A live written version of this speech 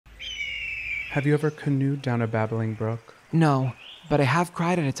Have you ever canoed down a babbling brook? No, but I have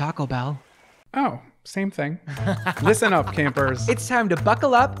cried at a Taco Bell. Oh, same thing. Listen up, campers. It's time to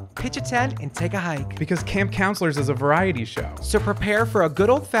buckle up, pitch a tent, and take a hike. Because Camp Counselors is a variety show. So prepare for a good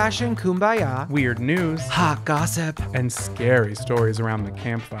old-fashioned kumbaya, Weird news, hot gossip, and scary stories around the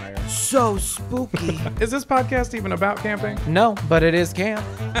campfire. so spooky. Is this podcast even about camping? No, but it is camp.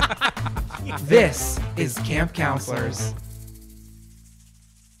 This is Camp Counselors.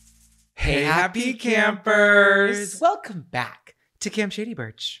 Hey, happy campers! Welcome back to Camp Shady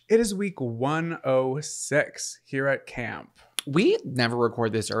Birch. It is week 106 here at camp. We never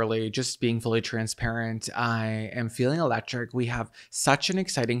record this early, just being fully transparent. I am feeling electric. We have such an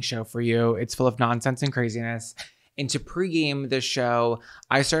exciting show for you. It's full of nonsense and craziness. And to pregame this show,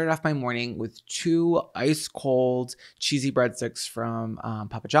 I started off my morning with 2 ice cold cheesy breadsticks from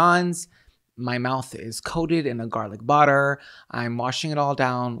Papa John's. My mouth is coated in a garlic butter. I'm washing it all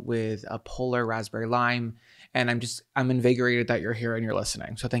down with a Polar raspberry lime. And I'm invigorated that you're here and you're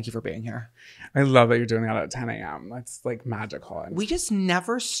listening. So thank you for being here. I love that you're doing that at 10 a.m. That's like magical. We just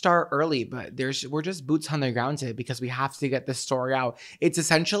never start early, but we're just boots on the ground today because we have to get this story out. It's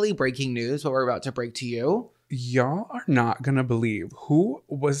essentially breaking news, what we're about to break to you. Y'all are not going to believe who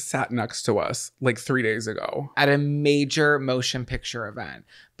was sat next to us like 3 days ago. At a major motion picture event.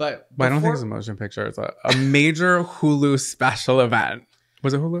 But I don't think it's a motion picture. It's a major Hulu special event.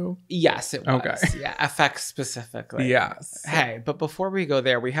 Was it Hulu? Yes, it was. Okay. Yeah, FX specifically. Yes. Hey, but before we go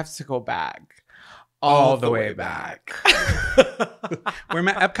there, we have to go back. All the way back. Where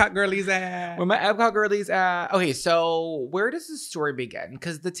my Epcot girlies at? Where my Epcot girlies at? Okay, so where does this story begin?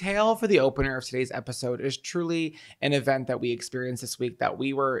 Because the tale for the opener of today's episode is truly an event that we experienced this week, that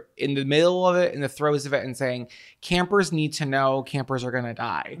we were in the middle of it, in the throes of it, and saying, campers need to know, campers are going to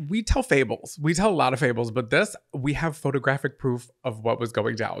die. We tell fables. We tell a lot of fables, but this, we have photographic proof of what was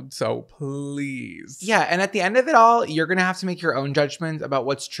going down. So please. Yeah, and at the end of it all, you're going to have to make your own judgment about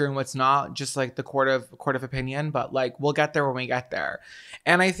what's true and what's not, just like the court of opinion, but like we'll get there when we get there.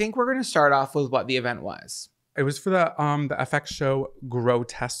 And I think we're going to start off with what the event was. It was for the FX show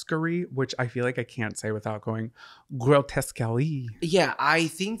Grotesquerie, which I feel like I can't say without going grotesquerie. Yeah, I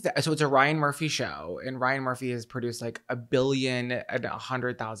think that, so it's a Ryan Murphy show, and Ryan Murphy has produced like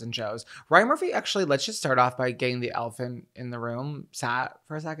 1,100,000 shows. Ryan Murphy, actually, let's just start off by getting the elephant in the room sat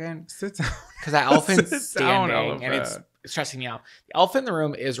for a second. Sit down. Because that elephant's Sit down, standing, and elephant. it's stressing me out. The elephant in the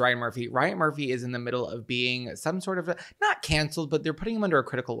room is Ryan Murphy. Ryan Murphy is in the middle of being some sort of, not canceled, but they're putting him under a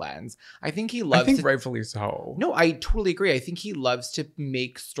critical lens. I think rightfully so. No, I totally agree. I think he loves to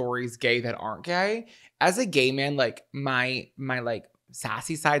make stories gay that aren't gay. As a gay man, like my like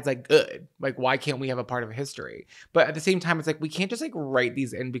sassy side's like good. Like, why can't we have a part of history? But at the same time, it's like we can't just like write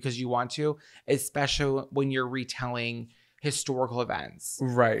these in because you want to, especially when you're retelling historical events.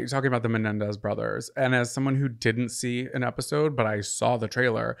 Right. You're talking about the Menendez brothers. And as someone who didn't see an episode, but I saw the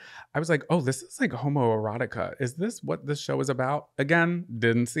trailer, I was like, oh, this is like homoerotica. Is this what this show is about? Again,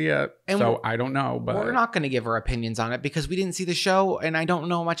 didn't see it. And so I don't know. But we're not going to give our opinions on it because we didn't see the show and I don't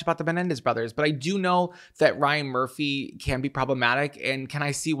know much about the Menendez brothers. But I do know that Ryan Murphy can be problematic. And can I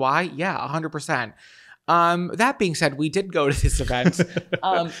see why? Yeah, 100%. That being said, we did go to this event.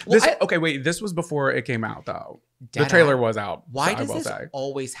 This was before it came out, though. The trailer was out. Why does this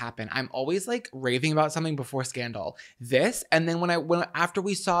always happen? I'm always like raving about something before Scandal. This, and then when after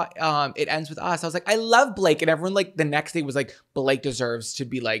we saw It Ends With Us, I was like, I love Blake, and everyone like the next day was like, Blake deserves to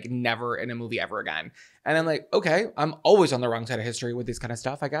be like never in a movie ever again. And I'm like, okay, I'm always on the wrong side of history with this kind of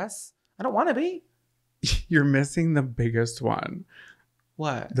stuff. I guess I don't want to be. You're missing the biggest one.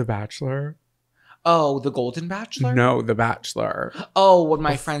 What? The Bachelor. Oh, The Golden Bachelor? No, The Bachelor. Oh, when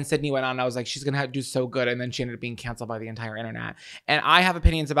my friend Sydney went on, I was like, she's going to do so good. And then she ended up being canceled by the entire internet. And I have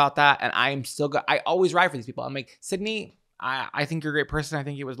opinions about that. And I'm still good. I always ride for these people. I'm like, Sydney, I think you're a great person. I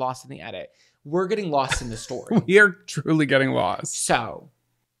think it was lost in the edit. We're getting lost in the story. We are truly getting lost. So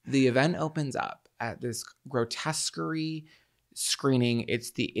the event opens up at this Grotesquerie screening. It's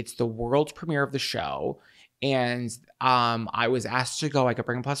the world premiere of the show. And I was asked to go. I could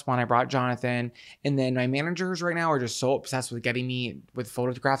bring +1. I brought Jonathan. And then my managers right now are just so obsessed with getting me with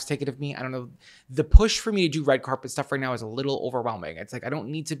photographs taken of me. I don't know. The push for me to do red carpet stuff right now is a little overwhelming. It's like, I don't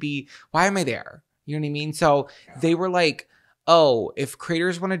need to be, why am I there? You know what I mean? So they were like, oh, if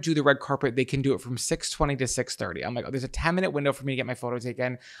creators want to do the red carpet, they can do it from 6:20 to 6:30. I'm like, oh, there's a 10-minute window for me to get my photo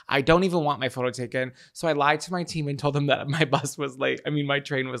taken. I don't even want my photo taken. So I lied to my team and told them that my bus was late. I mean, my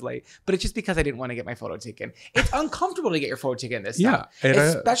train was late. But it's just because I didn't want to get my photo taken. It's uncomfortable to get your photo taken this time.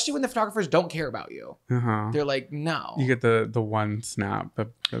 Especially when the photographers don't care about you. They're like, no. You get the one snap,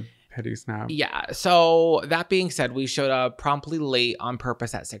 the pity snap. Yeah. So that being said, we showed up promptly late on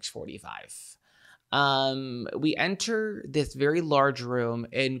purpose at 6:45. We enter this very large room,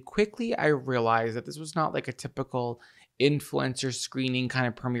 and quickly I realized that this was not like a typical influencer screening kind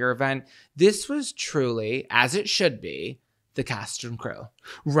of premiere event. This was truly, as it should be, the cast and crew.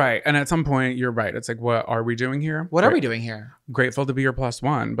 Right. And at some point, you're right. It's like, what are we doing here? What are we doing here? Grateful to be your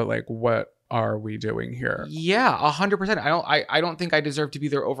 +1, but like, what are we doing here? Yeah, 100%. I don't think I deserve to be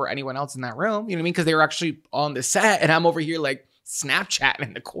there over anyone else in that room. You know what I mean? Because they were actually on the set, and I'm over here like Snapchat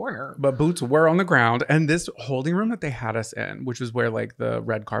in the corner. But boots were on the ground, and this holding room that they had us in, which was where like the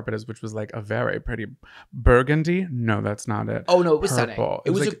red carpet is, which was like a very pretty burgundy. No, that's not it. Oh no, it was purple. Stunning. It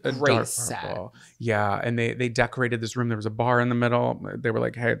was like a great dark set. Purple. Yeah, and they decorated this room. There was a bar in the middle. They were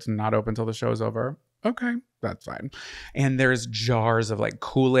like, "Hey, it's not open till the show's over." Okay, that's fine. And there's jars of like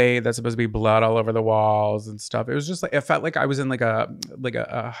Kool-Aid that's supposed to be blood all over the walls and stuff. It was just like, it felt like I was in like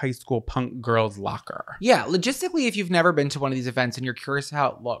a high school punk girl's locker. Yeah, logistically, if you've never been to one of these events and you're curious how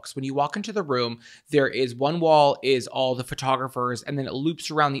it looks, when you walk into the room, there is one wall is all the photographers, and then it loops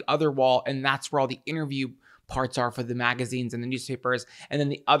around the other wall, and that's where all the interview parts are for the magazines and the newspapers. And then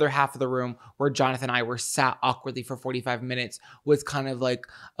the other half of the room where Jonathan and I were sat awkwardly for 45 minutes was kind of like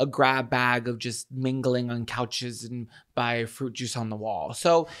a grab bag of just mingling on couches and buy fruit juice on the wall.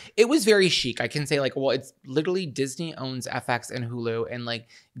 So it was very chic. I can say like, well, it's literally Disney owns FX and Hulu, and like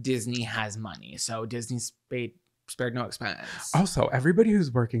Disney has money. So Disney spared no expense. Also, everybody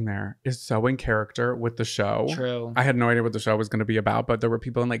who's working there is so in character with the show. True. I had no idea what the show was going to be about, but there were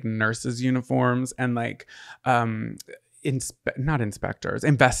people in like nurses' uniforms and like not inspectors,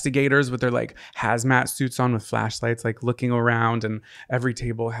 investigators with their like hazmat suits on with flashlights, like looking around, and every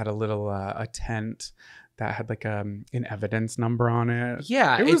table had a little a tent that had like an evidence number on it.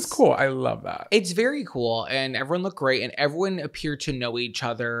 Yeah, it was cool. I love that. It's very cool, and everyone looked great, and everyone appeared to know each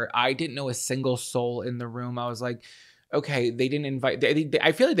other. I didn't know a single soul in the room. I was like, okay, they didn't invite.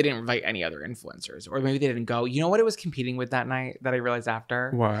 I feel like they didn't invite any other influencers, or maybe they didn't go. You know what it was competing with that night that I realized after?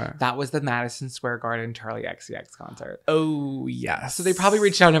 What? That was the Madison Square Garden Charlie XCX concert. Oh yes. So they probably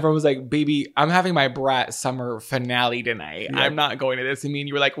reached out, and everyone was like, "Baby, I'm having my Brat summer finale tonight. Yeah. I'm not going to this." And me and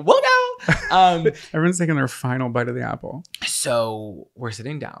you were like, "We'll go." Everyone's taking their final bite of the apple. So we're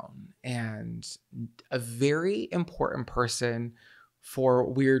sitting down, and a very important person, for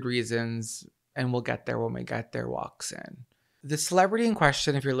weird reasons, and we'll get there when we get there, walks in. The celebrity in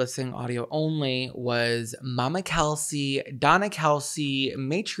question, if you're listening audio only, was Mama Kelce, Donna Kelce,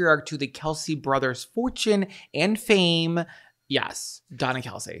 matriarch to the Kelce brothers' fortune and fame. Yes, Donna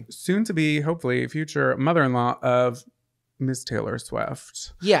Kelce. Soon to be, hopefully, future mother-in-law of Miss Taylor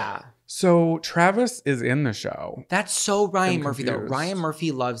Swift. Yeah. So Travis is in the show. That's so Ryan I'm Murphy, confused. though. Ryan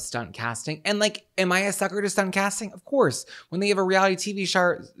Murphy loves stunt casting. And like, am I a sucker to stunt casting? Of course. When they have a reality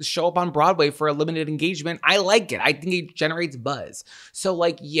TV show up on Broadway for a limited engagement, I like it. I think it generates buzz. So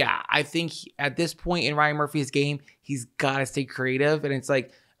like, yeah, I think at this point in Ryan Murphy's game, he's got to stay creative. And it's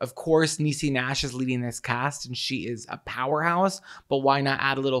like, of course, Niecy Nash is leading this cast, and she is a powerhouse. But why not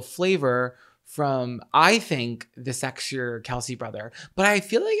add a little flavor from, I think, the sexier Kelce brother? But I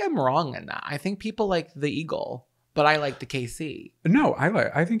feel like I'm wrong in that. I think people like the Eagle, but I like the KC. No,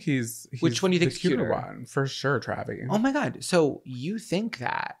 I think he's Which one do you think the is cuter cuter? one for sure, Travi. Oh my God. So you think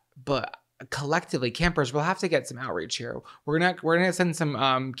that, but collectively, campers, we'll have to get some outreach here. We're gonna send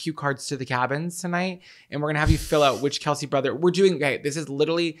some cue cards to the cabins tonight, and we're gonna have you fill out which Kelce brother. We're doing, okay, this is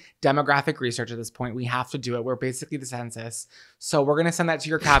literally demographic research at this point. We have to do it. We're basically the census. So we're gonna send that to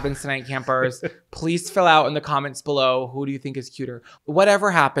your cabins tonight, campers. Please fill out in the comments below, who do you think is cuter? Whatever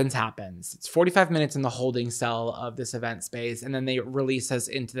happens, happens. It's 45 minutes in the holding cell of this event space, and then they release us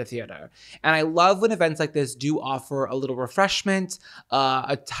into the theater. And I love when events like this do offer a little refreshment,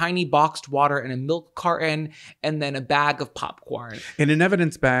 a tiny boxed water and a milk carton, and then a bag of popcorn. In an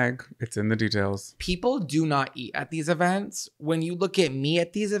evidence bag, it's in the details. People do not eat at these events. When you look at me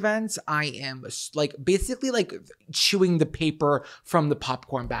at these events, I am like basically like chewing the paper from the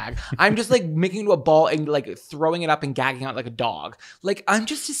popcorn bag. I'm just like making it into a ball and like throwing it up and gagging out like a dog. Like, I'm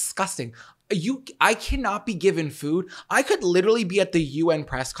just disgusting. I cannot be given food. I could literally be at the UN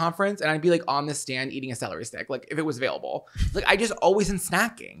press conference and I'd be like on the stand eating a celery stick, like if it was available. Like, I just always am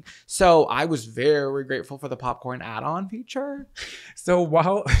snacking. So I was very grateful for the popcorn add-on feature. So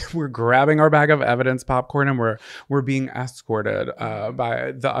while we're grabbing our bag of evidence popcorn and we're being escorted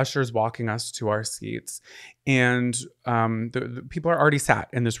by the ushers walking us to our seats, and the people are already sat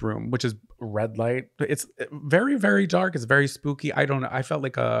in this room, which is red light. It's very, very dark. It's very spooky. I don't know. I felt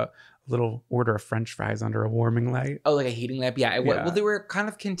like a little order of French fries under a warming light. Oh, like a heating lamp? Yeah. Yeah. Well, they were kind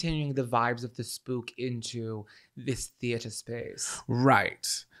of continuing the vibes of the spook into this theater space. Right.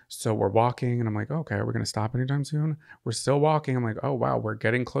 So we're walking and I'm like, okay, are we going to stop anytime soon? We're still walking. I'm like, oh, wow, we're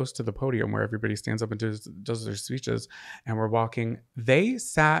getting close to the podium where everybody stands up and does their speeches. And we're walking. They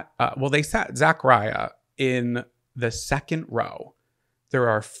sat Zachariah in the second row. There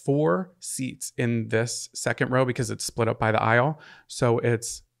are 4 seats in this second row because it's split up by the aisle. So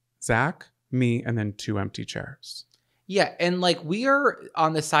it's Zach, me, and then 2 empty chairs. Yeah, and like we are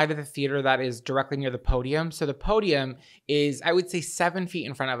on the side of the theater that is directly near the podium. So the podium is, I would say, 7 feet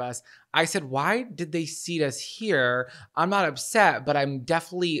in front of us. I said, why did they seat us here? I'm not upset, but I'm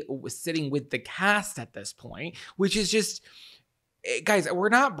definitely sitting with the cast at this point, which is just, guys, we're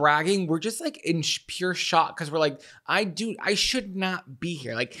not bragging. We're just like in pure shock because we're like, I should not be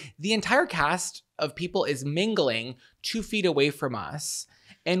here. Like the entire cast of people is mingling 2 feet away from us.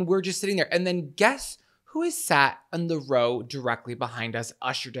 And we're just sitting there. And then guess who is sat on the row directly behind us,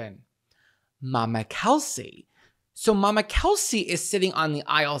 ushered in? Mama Kelce. So Mama Kelce is sitting on the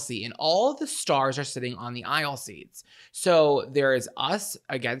aisle seat, and all the stars are sitting on the aisle seats. So there is us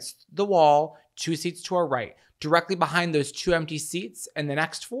against the wall, 2 seats to our right. Directly behind those 2 empty seats, and the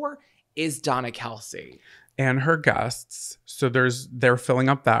next 4 is Donna Kelce. And her guests. So they're filling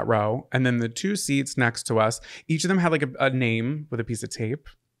up that row. And then the 2 seats next to us, each of them had like a name with a piece of tape.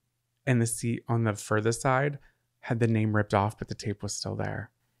 And the seat on the furthest side had the name ripped off, but the tape was still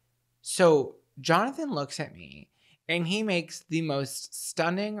there. So Jonathan looks at me and he makes the most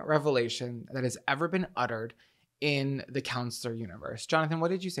stunning revelation that has ever been uttered in the counselor universe. Jonathan,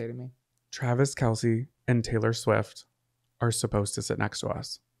 what did you say to me? Travis Kelce and Taylor Swift are supposed to sit next to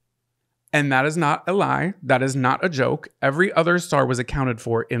us. And that is not a lie. That is not a joke. Every other star was accounted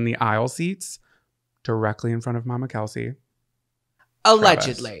for in the aisle seats directly in front of Mama Kelce.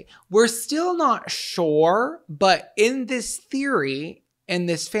 Allegedly. Travis. We're still not sure, but in this theory, in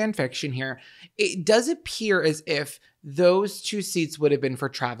this fan fiction here, it does appear as if those 2 seats would have been for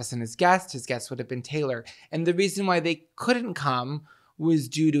Travis and his guest. His guest would have been Taylor. And the reason why they couldn't come was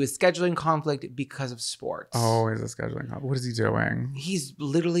due to a scheduling conflict because of sports. Oh, is a scheduling conflict? What is he doing? He's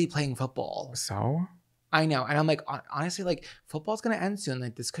literally playing football. So? I know. And I'm like, honestly, like football's going to end soon.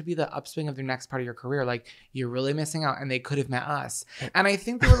 Like this could be the upswing of the next part of your career. Like you're really missing out. And they could have met us. And I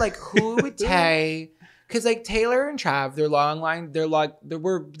think they were like, who would Tay? Because like Taylor and Trav, they're long line. They're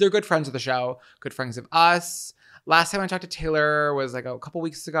good friends of the show. Good friends of us. Last time I talked to Taylor was like a couple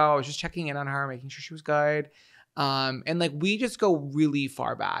weeks ago. I was just checking in on her, making sure she was good. And like, we just go really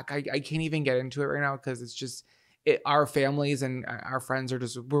far back. I can't even get into it right now because it's just, our families and our friends are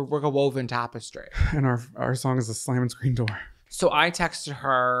just, we're a woven tapestry. And our song is a slam and screen door. So I texted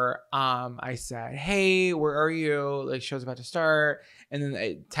her, I said, hey, where are you? Like show's about to start. And then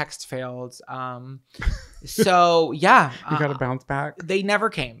the text failed. So yeah. You got to bounce back. They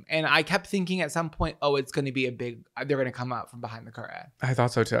never came. And I kept thinking at some point, oh, it's going to be they're going to come out from behind the curtain. I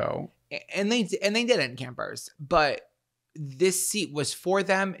thought so too. And they didn't, campers. But this seat was for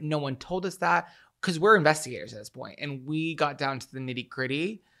them. No one told us that because we're investigators at this point, and we got down to the nitty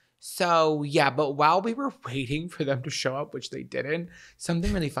gritty. So yeah, but while we were waiting for them to show up, which they didn't,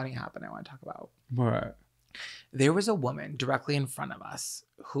 something really funny happened I want to talk about. What? There was a woman directly in front of us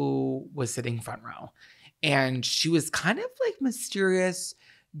who was sitting front row, and she was kind of like mysterious,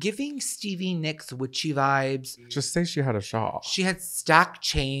 giving Stevie Nicks witchy vibes. Just say she had a shawl. She had stacked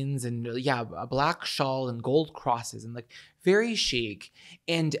chains and a black shawl and gold crosses and like very chic.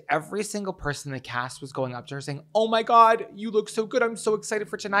 And every single person in the cast was going up to her saying, oh my God, you look so good. I'm so excited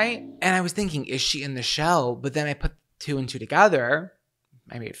for tonight. And I was thinking, is she in the show? But then I put 2 and 2 together.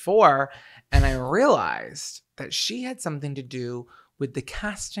 I made 4. And I realized that she had something to do with the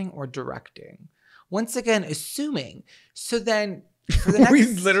casting or directing. Once again, assuming. So then for the next, we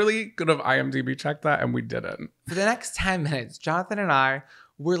literally could have IMDb checked that and we didn't. For the next 10 minutes, Jonathan and I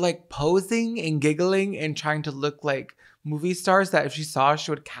were like posing and giggling and trying to look like movie stars that if she saw us,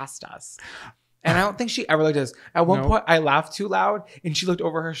 she would cast us. And I don't think she ever looked at us. At one point, I laughed too loud and she looked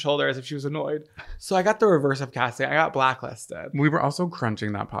over her shoulder as if she was annoyed. So I got the reverse of casting. I got blacklisted. We were also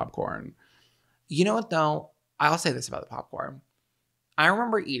crunching that popcorn. You know what, though? I'll say this about the popcorn. I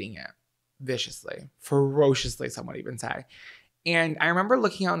remember eating it viciously, ferociously, some would even say. And I remember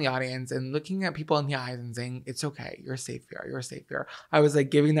looking out in the audience and looking at people in the eyes and saying, it's okay. You're safe here. You're safe here. I was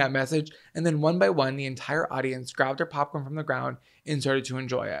like giving that message. And then one by one, the entire audience grabbed their popcorn from the ground and started to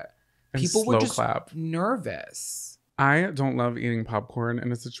enjoy it. And people were just clap. Nervous. I don't love eating popcorn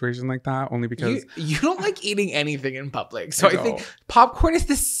in a situation like that only because... You don't like eating anything in public. So I think popcorn is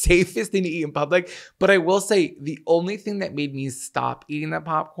the safest thing to eat in public. But I will say the only thing that made me stop eating that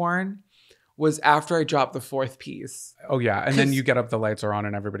popcorn was after I dropped the 4th piece. Oh, yeah. And then you get up, the lights are on,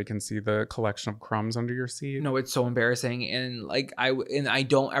 and everybody can see the collection of crumbs under your seat. No, it's so embarrassing. And like I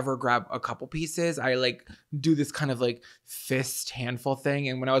don't ever grab a couple pieces. I like do this kind of like fist handful thing.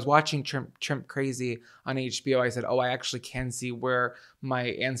 And when I was watching Chimp Crazy on HBO, I said, oh, I actually can see where my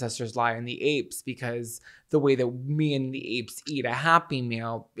ancestors lie in the apes, because the way that me and the apes eat a Happy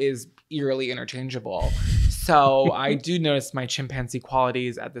Meal is eerily interchangeable. So I do notice my chimpanzee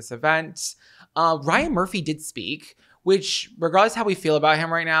qualities at this event. Ryan Murphy did speak, which regardless how we feel about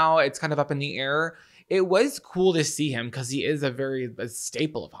him right now, it's kind of up in the air. It was cool to see him because he is a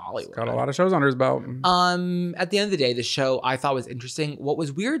staple of Hollywood. Got a lot of shows under his belt. At the end of the day, the show I thought was interesting. What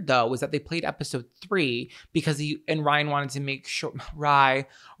was weird though was that they played episode 3 because Ryan wanted to make sure Rye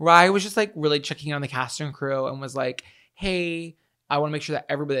was just like really checking in on the cast and crew and was like, hey, I want to make sure that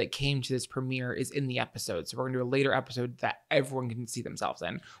everybody that came to this premiere is in the episode. So we're going to do a later episode that everyone can see themselves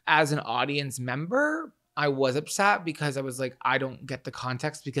in. As an audience member, I was upset because I was like, I don't get the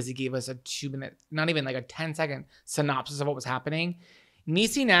context, because he gave us a 2-minute, not even like a 10-second synopsis of what was happening.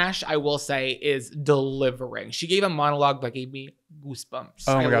 Niecy Nash, I will say, is delivering. She gave a monologue that gave me goosebumps.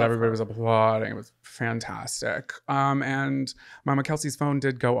 Oh my God, everybody was applauding. It was fantastic. And Mama Kelce's phone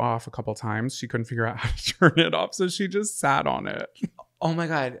did go off a couple times. She couldn't figure out how to turn it off, so she just sat on it. Oh my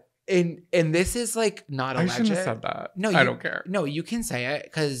God. And this is like not alleged. I shouldn't have said that. No, I don't care. No, you can say it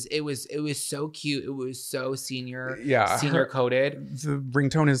because it was so cute. It was so senior coded. The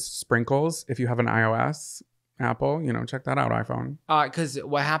ringtone is Sprinkles. If you have an iOS, Apple, check that out, iPhone. Because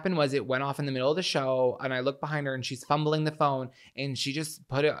what happened was it went off in the middle of the show, and I looked behind her, and she's fumbling the phone, and she just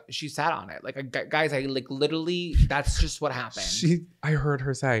she sat on it. Like, guys, I like literally, that's just what happened. I heard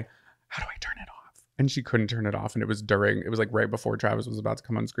her say, how do I turn it off? And she couldn't turn it off, and it was like right before Travis was about to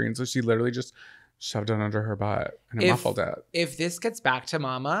come on screen. So she literally just shoved it under her butt, and it muffled it. If this gets back to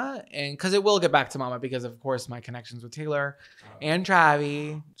Mama, and because it will get back to Mama, because of course my connections with Taylor and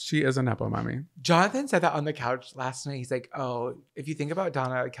Travi. She is a Nepo mommy. Jonathan said that on the couch last night. He's like, oh, if you think about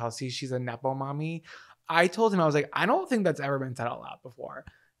Donna Kelce, she's a Nepo mommy. I told him, I was like, I don't think that's ever been said out loud before.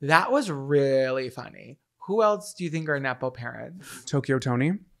 That was really funny. Who else do you think are Nepo parents? Tokyo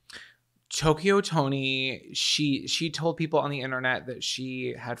Tony, she told people on the internet that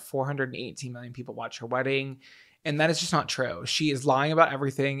she had 418 million people watch her wedding, and that is just not true. She is lying about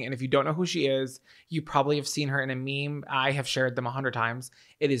everything, and if you don't know who she is, you probably have seen her in a meme. I have shared them 100 times.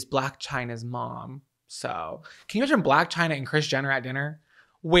 It is Blac Chyna's mom. So can you imagine Blac Chyna and Kris Jenner at dinner?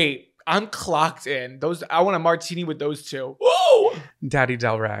 Wait, I'm clocked in. I want a martini with those two. Whoa! Daddy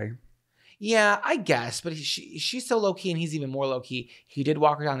Del Rey. Yeah, I guess, but she's so low-key, and he's even more low-key. He did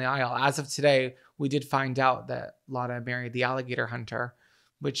walk her down the aisle. As of today, we did find out that Lana married the alligator hunter,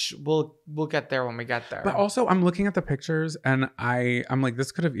 which we'll get there when we get there. But also, I'm looking at the pictures, and I'm like,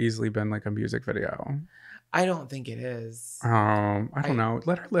 this could have easily been like a music video. I don't think it is. I don't know.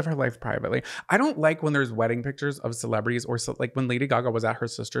 Let her live her life privately. I don't like when there's wedding pictures of celebrities, or like when Lady Gaga was at her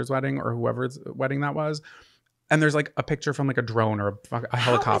sister's wedding or whoever's wedding that was. And there's like a picture from like a drone or a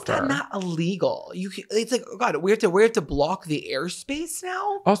helicopter. How is that not illegal? It's like, oh God, we have to block the airspace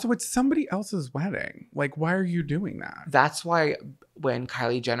now? Also, it's somebody else's wedding. Like, why are you doing that? That's why when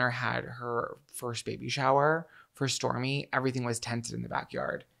Kylie Jenner had her first baby shower for Stormi, everything was tented in the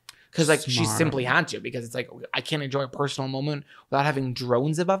backyard. Because like she simply had to, because it's like, I can't enjoy a personal moment without having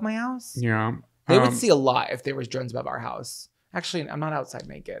drones above my house. Yeah. They would see a lot if there was drones above our house. Actually, I'm not outside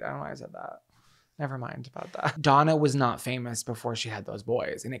naked. I don't know why I said that. Never mind about that. Donna was not famous before she had those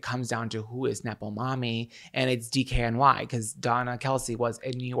boys. And it comes down to who is Nepo Mommy. And it's DKNY, because Donna Kelce was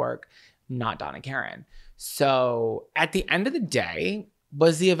in New York, not Donna Karen. So at the end of the day,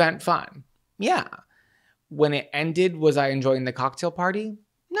 was the event fun? Yeah. When it ended, was I enjoying the cocktail party?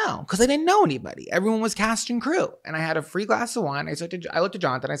 No, because I didn't know anybody. Everyone was cast and crew. And I had a free glass of wine. I looked at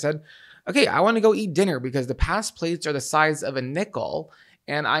Jonathan. I said, okay, I want to go eat dinner because the past plates are the size of a nickel.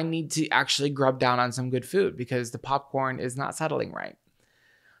 And I need to actually grub down on some good food because the popcorn is not settling right.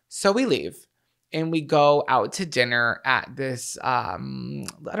 So we leave and we go out to dinner at this,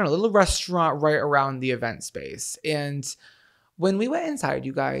 little restaurant right around the event space. And when we went inside,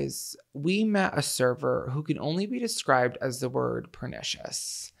 you guys, we met a server who can only be described as the word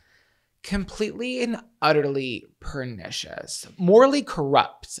pernicious. Completely and utterly pernicious. Morally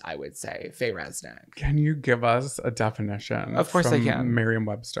corrupt, I would say, Faye Resnick. Can you give us a definition? Of course I can.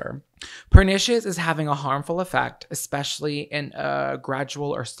 Merriam-Webster. Pernicious is having a harmful effect, especially in a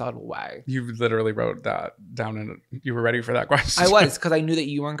gradual or subtle way. You literally wrote that down and you were ready for that question. I was, because I knew that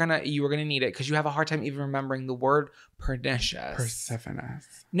you were gonna need it, because you have a hard time even remembering the word pernicious. Persephone.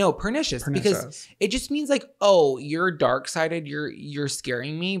 No, pernicious, because it just means like, oh, you're dark-sided, you're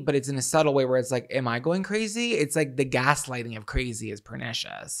scaring me, but it's in a subtle way where it's like, am I going crazy? It's like the gaslighting of crazy is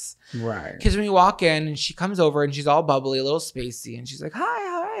pernicious. Right. Because when we walk in and she comes over and she's all bubbly, a little spacey, and she's like, hi.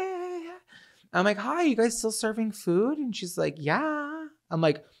 I'm like, hi, you guys still serving food? And she's like, yeah. I'm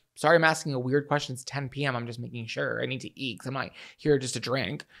like, sorry, I'm asking a weird question. It's 10 p.m. I'm just making sure I need to eat because I'm not here just to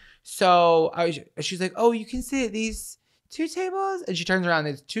drink. So she's like, oh, you can sit at these 2 tables? And she turns around,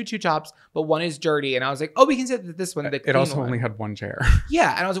 there's two tops, but one is dirty. And I was like, oh, we can sit at this one, the clean one. It also only had one chair.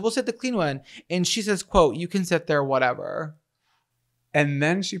 Yeah. And I was like, we'll sit at the clean one. And she says, quote, you can sit there, whatever. And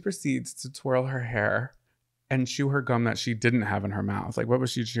then she proceeds to twirl her hair and chew her gum that she didn't have in her mouth. Like, what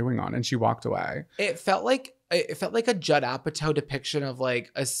was she chewing on? And she walked away. It felt like a Judd Apatow depiction of like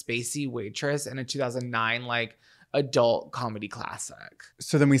a spacey waitress in a 2009 like adult comedy classic.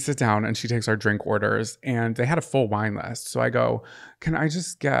 So then we sit down and she takes our drink orders and they had a full wine list. So I go, can I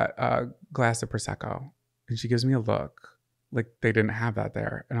just get a glass of Prosecco? And she gives me a look like they didn't have that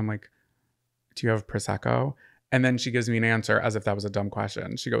there. And I'm like, do you have Prosecco? And then she gives me an answer as if that was a dumb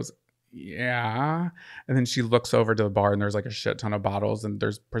question. She goes, yeah. And then she looks over to the bar and there's like a shit ton of bottles and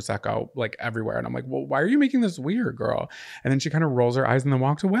there's Prosecco like everywhere. And I'm like, well, why are you making this weird, girl? And then she kind of rolls her eyes and then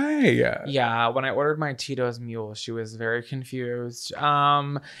walks away. Yeah. When I ordered my Tito's Mule, she was very confused.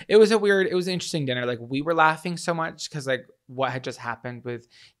 It was an interesting dinner. Like, we were laughing so much because like what had just happened with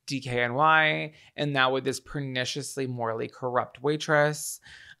DKNY and now with this perniciously morally corrupt waitress.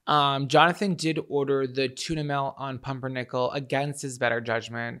 Jonathan did order the tuna melt on pumpernickel against his better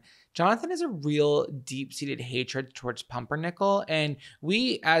judgment. Jonathan has a real deep-seated hatred towards pumpernickel, and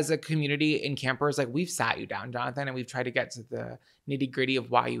we as a community in campers, like, we've sat you down, Jonathan, and we've tried to get to the nitty-gritty of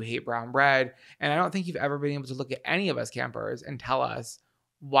why you hate brown bread, and I don't think you've ever been able to look at any of us campers and tell us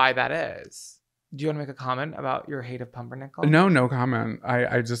why that is. Do you want to make a comment about your hate of pumpernickel? No comment.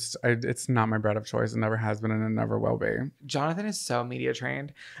 I it's not my bread of choice. It never has been and it never will be. Jonathan is so media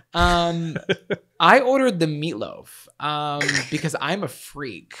trained. I ordered the meatloaf because I'm a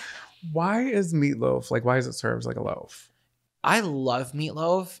freak. Why is meatloaf, like, why is it served like a loaf? I love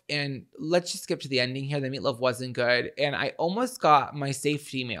meatloaf, and let's just skip to the ending here. The meatloaf wasn't good, and I almost got my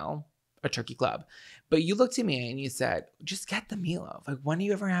safety meal, a turkey club. But you looked at me and you said, just get the meatloaf. Like, when do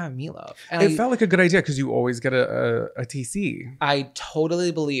you ever have a meatloaf? And it felt like a good idea because you always get a TC. I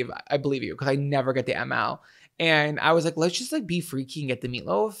totally believe you because I never get the ML. And I was like, let's just like be freaky and get the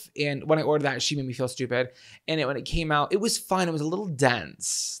meatloaf. And when I ordered that, she made me feel stupid. And when it came out, it was fun. It was a little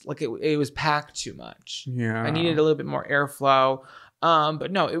dense. Like it was packed too much. Yeah. I needed a little bit more airflow.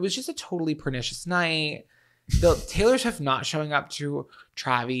 But no, it was just a totally pernicious night. The Taylor Swift not showing up to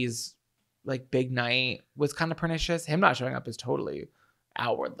Travis' like big night was kind of pernicious. Him not showing up is totally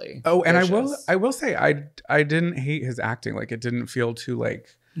outwardly. Oh, and vicious. I will say I didn't hate his acting. Like, it didn't feel too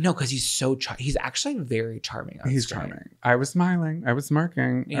like. No, because he's so he's actually very charming. He's charming. I was smiling. I was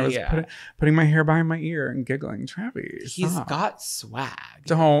smirking. I was putting my hair behind my ear and giggling. Travis, he's got swag.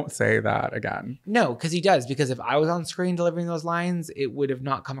 Don't say that again. No, because he does. Because if I was on screen delivering those lines, it would have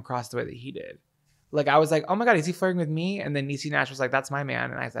not come across the way that he did. Like, I was like, oh my God, is he flirting with me? And then Niecy Nash was like, that's my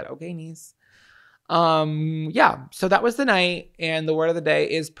man. And I said, okay, niece. Yeah. So that was the night. And the word of the day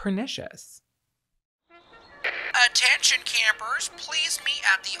is pernicious. Attention campers, please meet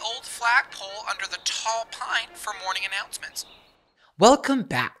at the old flagpole under the tall pine for morning announcements. Welcome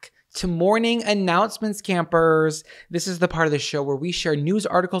back to Morning Announcements, campers. This is the part of the show where we share news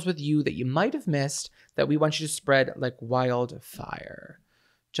articles with you that you might have missed that we want you to spread like wildfire.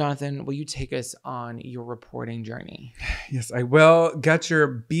 Jonathan, will you take us on your reporting journey? Yes, I will. Get your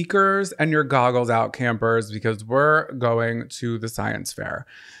beakers and your goggles out, campers, because we're going to the science fair.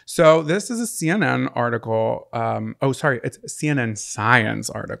 So this is a CNN article. It's a CNN Science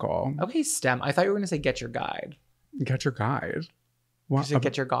article. Okay, STEM. I thought you were going to say get your guide. Get your guide.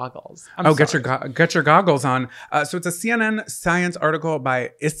 Get your goggles. Get your goggles on. So it's a CNN Science article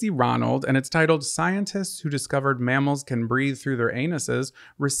by Issy, Ronald, and it's titled "Scientists Who Discovered Mammals Can Breathe Through Their Anuses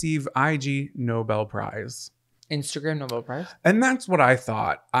Receive IG Nobel Prize." Instagram Nobel Prize? And that's what I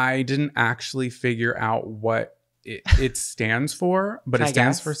thought. I didn't actually figure out what it stands for, but it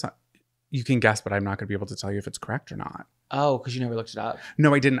stands for some. You can guess, but I'm not going to be able to tell you if it's correct or not. Oh, because you never looked it up?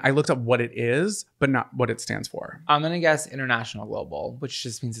 No, I didn't. I looked up what it is, but not what it stands for. I'm going to guess international global, which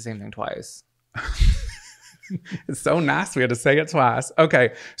just means the same thing twice. It's so nasty. We had to say it twice.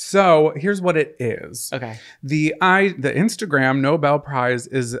 Okay, so here's what it is. Okay. The Instagram Nobel Prize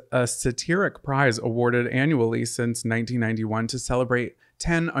is a satiric prize awarded annually since 1991 to celebrate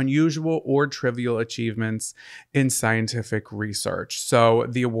 10 unusual or trivial achievements in scientific research. So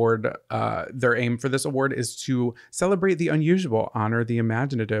the award, their aim for this award is to celebrate the unusual, honor the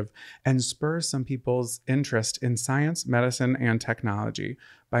imaginative, and spur some people's interest in science, medicine, and technology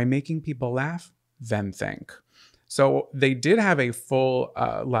by making people laugh, then think. So they did have a full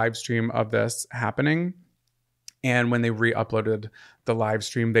live stream of this happening. And when they re-uploaded the live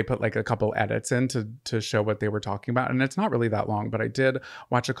stream, they put like a couple edits in to show what they were talking about. And it's not really that long, but I did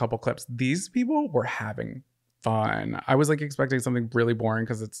watch a couple clips. These people were having fun. I was like expecting something really boring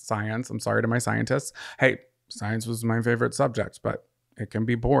because it's science. I'm sorry to my scientists. Hey, science was my favorite subject, but it can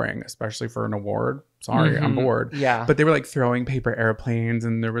be boring, especially for an award. Sorry, I'm bored. Yeah. But they were like throwing paper airplanes,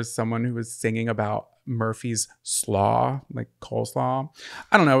 and there was someone who was singing about Murphy's slaw, like coleslaw.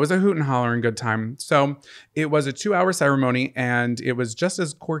 I don't know. It was a hoot and holler and good time. So it was a 2-hour ceremony, and it was just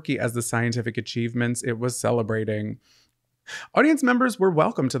as quirky as the scientific achievements it was celebrating. Audience members were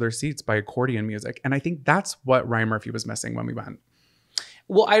welcomed to their seats by accordion music, and I think that's what Ryan Murphy was missing when we went.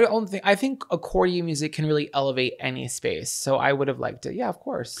 Well, I think accordion music can really elevate any space. So I would have liked it. Yeah, of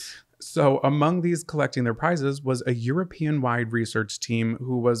course. So among these collecting their prizes was a European-wide research team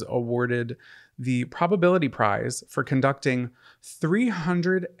who was awarded the Probability Prize for conducting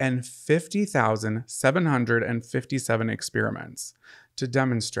 350,757 experiments to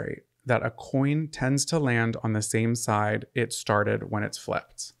demonstrate that a coin tends to land on the same side it started when it's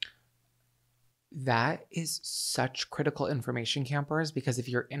flipped. That is such critical information, campers, because if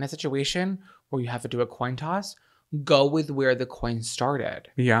you're in a situation where you have to do a coin toss, go with where the coin started.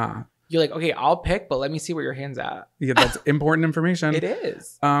 Yeah. You're like, okay, I'll pick, but let me see where your hand's at. Yeah, that's important information. It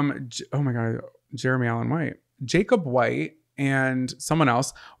is. Oh my God, Jeremy Allen White. Jacob White and someone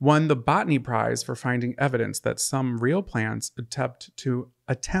else won the Botany Prize for finding evidence that some real plants attempt to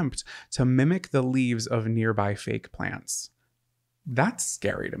mimic the leaves of nearby fake plants. That's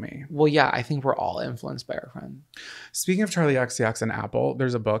scary to me. Well, yeah, I think we're all influenced by our friend. Speaking of Charlie XCX and Apple,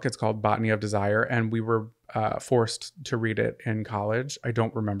 there's a book. It's called Botany of Desire, and we were forced to read it in college. I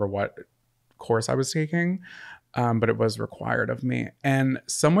don't remember what course I was taking, but it was required of me. And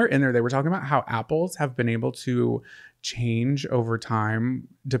somewhere in there, they were talking about how apples have been able to change over time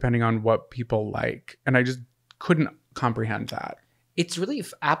depending on what people like. And I just couldn't comprehend that. It's really,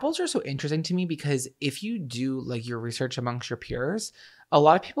 apples are so interesting to me because if you do like your research amongst your peers, a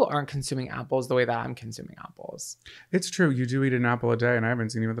lot of people aren't consuming apples the way that I'm consuming apples. It's true. You do eat an apple a day, and I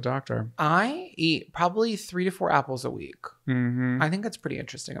haven't seen you with a doctor. I eat probably 3 to 4 apples a week. Mm-hmm. I think that's pretty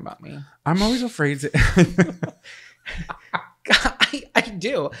interesting about me. I'm always afraid to... I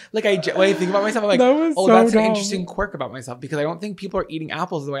do. Like, when I think about myself, I'm like, oh, so that's dumb. an interesting quirk about myself because I don't think people are eating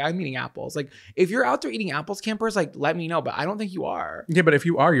apples the way I'm eating apples. Like, if you're out there eating apples, campers, like, let me know. But I don't think you are. Yeah, but if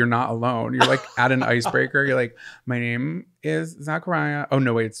you are, you're not alone. You're like at an icebreaker. You're like, my name is Zachariah. Oh,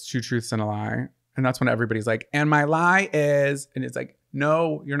 no, wait, it's 2 truths and a lie. And that's when everybody's like, and my lie is, and it's like,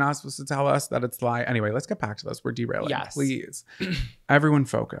 no, you're not supposed to tell us that it's a lie. Anyway, let's get back to this. We're derailing. Yes. Please. Everyone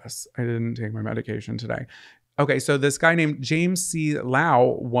focus. I didn't take my medication today. Okay, so this guy named James C.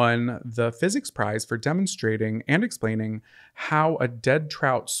 Lau won the physics prize for demonstrating and explaining how a dead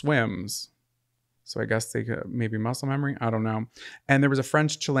trout swims. So I guess they could maybe muscle memory. I don't know. And there was a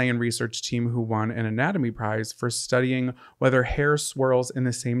French-Chilean research team who won an anatomy prize for studying whether hair swirls in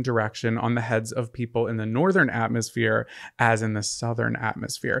the same direction on the heads of people in the northern atmosphere as in the southern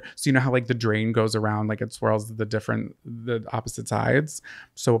atmosphere. So you know how like the drain goes around, like it swirls the opposite sides.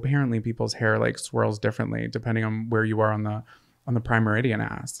 So apparently people's hair like swirls differently depending on where you are on the prime meridian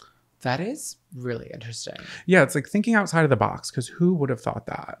ass. That is really interesting. Yeah, it's like thinking outside of the box because who would have thought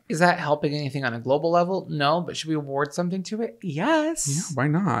that? Is that helping anything on a global level? No, but should we award something to it? Yes. Yeah, why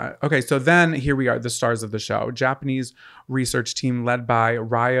not? Okay, so then here we are, the stars of the show. Japanese research team led by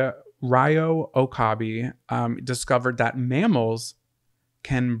Ryo Okabe discovered that mammals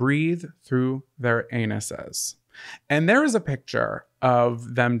can breathe through their anuses. And there is a picture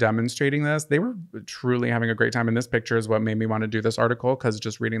of them demonstrating this. They were truly having a great time. And this picture is what made me want to do this article because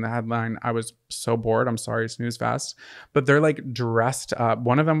just reading the headline, I was so bored. I'm sorry, snooze fast. But they're like dressed up.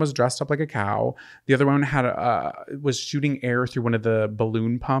 One of them was dressed up like a cow. The other one had was shooting air through one of the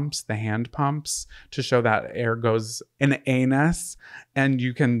balloon pumps, the hand pumps, to show that air goes in the anus and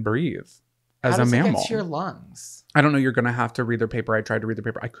you can breathe as a mammal. How does it get to your lungs? I don't know. You're going to have to read their paper. I tried to read the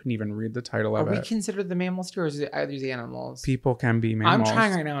paper. I couldn't even read the title of it. Are we considered the mammals here, or are these animals? People can be mammals. I'm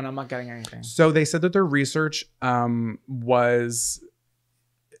trying right now and I'm not getting anything. So they said that their research was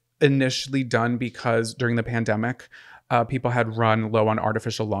initially done because during the pandemic, people had run low on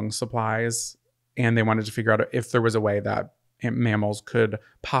artificial lung supplies, and they wanted to figure out if there was a way that mammals could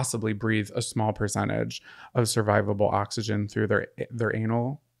possibly breathe a small percentage of survivable oxygen through their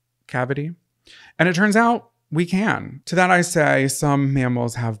anal cavity. And it turns out we can. To that I say, some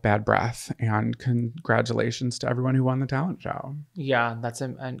mammals have bad breath, and congratulations to everyone who won the talent show. Yeah, that's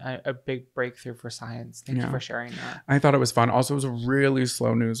a big breakthrough for science. Thank you for sharing that. I thought it was fun. Also, it was a really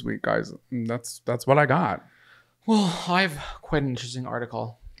slow news week, guys. That's what I got. Well, I have quite an interesting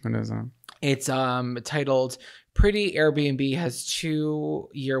article. What is it? It's titled "Pretty Airbnb has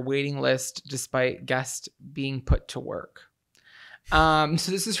 2-year waiting list despite guests being put to work."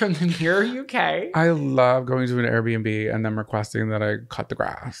 So this is from the Mirror UK. I love going to an Airbnb and them requesting that I cut the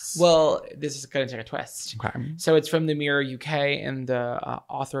grass. Well, this is going to take a twist. Okay. So it's from the Mirror UK, and the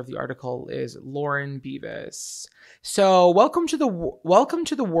author of the article is Lauren Beavis. So welcome to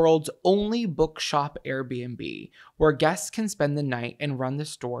the world's only bookshop Airbnb, where guests can spend the night and run the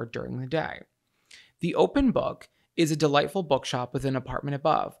store during the day. The Open Book is a delightful bookshop with an apartment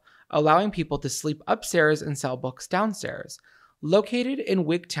above, allowing people to sleep upstairs and sell books downstairs. Located in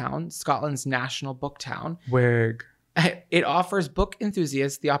Wigtown, Scotland's national book town, Wig. It offers book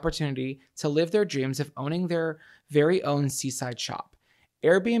enthusiasts the opportunity to live their dreams of owning their very own seaside shop.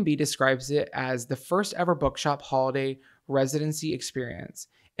 Airbnb describes it as the first ever bookshop holiday residency experience,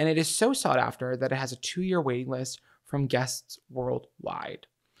 and it is so sought after that it has a 2-year waiting list from guests worldwide.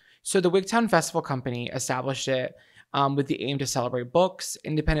 So the Wigtown Festival Company established it with the aim to celebrate books,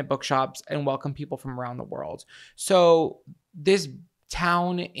 independent bookshops, and welcome people from around the world. So this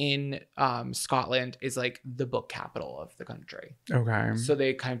town in Scotland is like the book capital of the country. Okay. So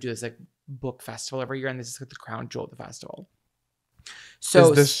they kind of do this like book festival every year, and this is like the crown jewel of the festival. So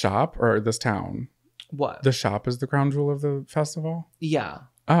is this shop or this town? What? The shop is the crown jewel of the festival? Yeah.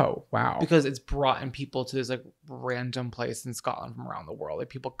 Oh, wow. Because it's brought in people to this like random place in Scotland from around the world. Like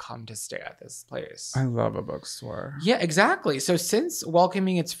people come to stay at this place. I love a bookstore. Yeah, exactly. So since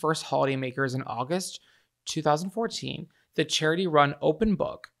welcoming its first holidaymakers in August 2014, the charity-run Open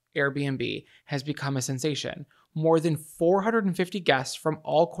Book Airbnb has become a sensation. More than 450 guests from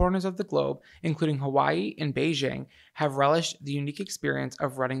all corners of the globe, including Hawaii and Beijing, have relished the unique experience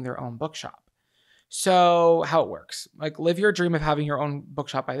of running their own bookshop. So how it works, like live your dream of having your own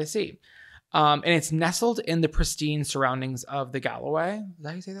bookshop by the sea. And it's nestled in the pristine surroundings of the Galloway. Is that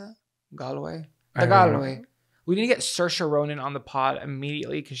how you say that? Galloway? The Galloway. We need to get Saoirse Ronan on the pod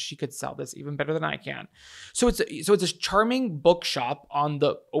immediately because she could sell this even better than I can. So it's a charming bookshop on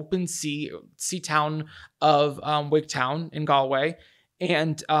the open sea town of Wigtown in Galway.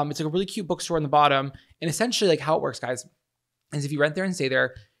 And it's like a really cute bookstore on the bottom. And essentially like how it works, guys, is if you rent there and stay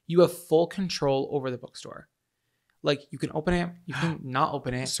there, you have full control over the bookstore. Like you can open it, you can not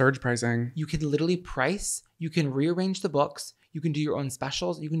open it. Surge pricing. You can literally price, you can rearrange the books, you can do your own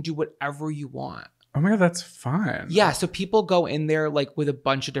specials, you can do whatever you want. Oh my God, that's fun. Yeah, so people go in there like with a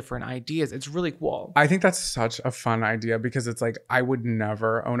bunch of different ideas. It's really cool. I think that's such a fun idea because it's like I would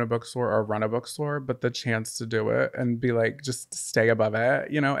never own a bookstore or run a bookstore, but the chance to do it and be like, just stay above it,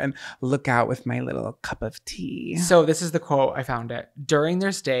 and look out with my little cup of tea. So this is the quote, I found it. During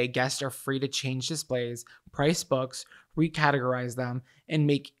their stay, guests are free to change displays, price books, recategorize them, and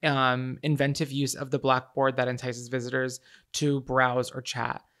make inventive use of the blackboard that entices visitors to browse or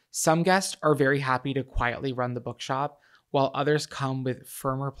chat. Some guests are very happy to quietly run the bookshop, while others come with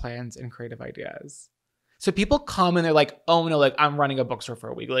firmer plans and creative ideas. So people come and they're like, oh no, like I'm running a bookstore for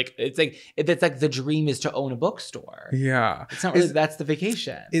a week. Like it's like the dream is to own a bookstore. Yeah. It's not really that's the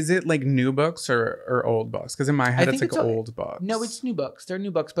vacation. Is it like new books or old books? Because in my head it's like old books. No, it's new books. They're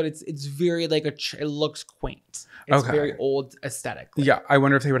new books, but it's very like it looks quaint. It's very old aesthetically. Yeah. I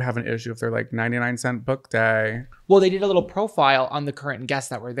wonder if they would have an issue if they're like 99-cent book day. Well, they did a little profile on the current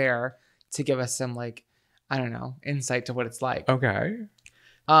guests that were there to give us some like, I don't know, insight to what it's like. Okay.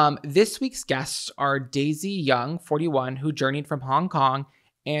 This week's guests are Daisy Young, 41, who journeyed from Hong Kong,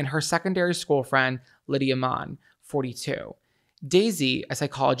 and her secondary school friend, Lydia Mann, 42. Daisy, a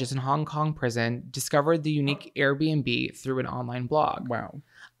psychologist in Hong Kong prison, discovered the unique Airbnb through an online blog. Wow.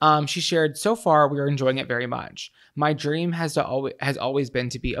 She shared, so far, we are enjoying it very much. My dream has always been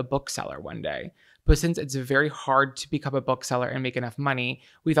to be a bookseller one day. But since it's very hard to become a bookseller and make enough money,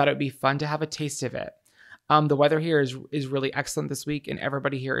 we thought it would be fun to have a taste of it. The weather here is really excellent this week, and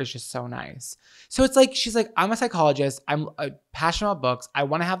everybody here is just so nice. So it's like, she's like, I'm a psychologist. I'm passionate about books. I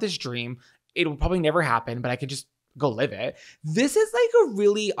want to have this dream. It will probably never happen, but I could just go live it. This is like a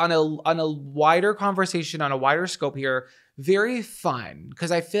really, on a wider conversation, on a wider scope here, very fun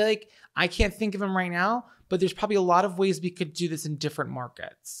because I feel like I can't think of them right now, but there's probably a lot of ways we could do this in different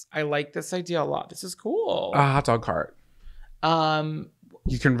markets. I like this idea a lot. This is cool. A hot dog cart.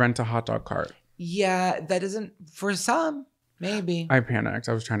 You can rent a hot dog cart. Yeah, that doesn't, for some, maybe. I panicked.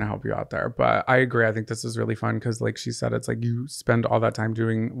 I was trying to help you out there. But I agree. I think this is really fun because like she said, it's like you spend all that time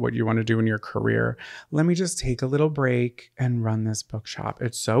doing what you want to do in your career. Let me just take a little break and run this bookshop.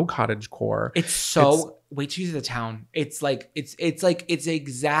 It's so cottagecore. Wait till you see the town. It's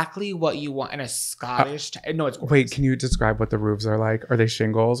exactly what you want in a Scottish town. No, it's gorgeous. Wait, can you describe what the roofs are like? Are they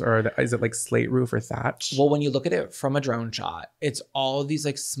shingles or is it like slate roof or thatch? Well, when you look at it from a drone shot, it's all these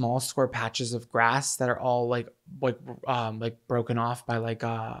like small square patches of grass that are all like broken off by like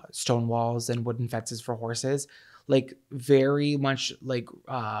stone walls and wooden fences for horses. Like very much like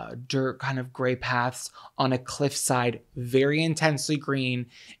dirt kind of gray paths on a cliffside, very intensely green.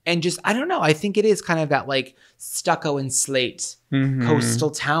 And just, I don't know, I think it is kind of that like stucco and slate coastal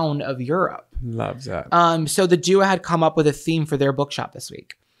town of Europe. Loves that. So the duo had come up with a theme for their bookshop this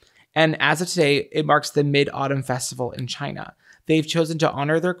week. And as of today, it marks the Mid-Autumn Festival in China. They've chosen to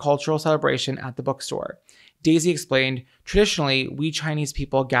honor their cultural celebration at the bookstore. Daisy explained, traditionally, we Chinese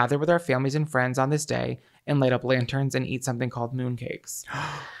people gather with our families and friends on this day and light up lanterns and eat something called mooncakes,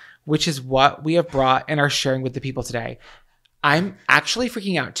 which is what we have brought and are sharing with the people today. I'm actually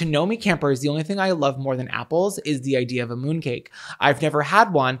freaking out. To know me campers, the only thing I love more than apples is the idea of a mooncake. I've never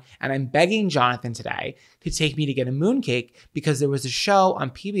had one, and I'm begging Jonathan today to take me to get a mooncake because there was a show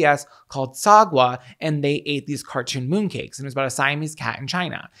on PBS called Sagwa, and they ate these cartoon mooncakes, and it was about a Siamese cat in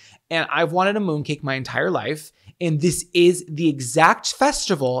China. And I've wanted a mooncake my entire life, and this is the exact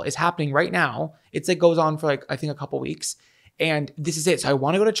festival is happening right now. It's like goes on for like, I think a couple weeks, and this is it. So I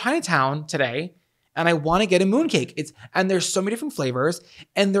want to go to Chinatown today, and I want to get a mooncake. And there's so many different flavors,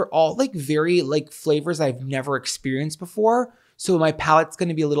 and they're all like very like flavors I've never experienced before. So my palate's going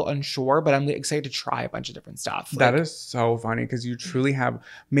to be a little unsure, but I'm excited to try a bunch of different stuff. That is so funny because you truly have,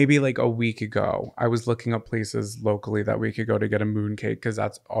 maybe like a week ago, I was looking up places locally that we could go to get a mooncake because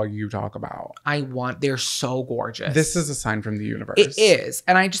that's all you talk about. They're so gorgeous. This is a sign from the universe. It is.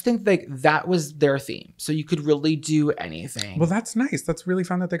 And I just think like that was their theme. So you could really do anything. Well, that's nice. That's really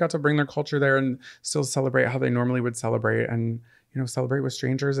fun that they got to bring their culture there and still celebrate how they normally would celebrate and, you know, celebrate with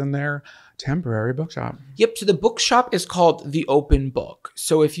strangers in their temporary bookshop. Yep. So the bookshop is called The Open Book.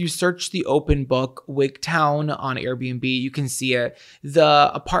 So if you search The Open Book, Wigtown on Airbnb, you can see it.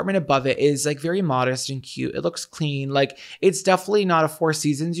 The apartment above it is like very modest and cute. It looks clean. Like it's definitely not a Four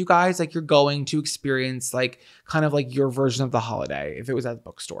Seasons, you guys. Like you're going to experience like kind of like your version of the holiday if it was at the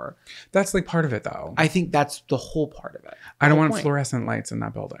bookstore. That's like part of it though. I think that's the whole part of it. I don't want fluorescent lights in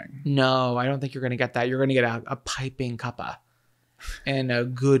that building. No, I don't think you're going to get that. You're going to get a piping cuppa. And a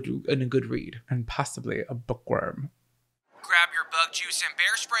good read. And possibly a bookworm. Grab your bug juice and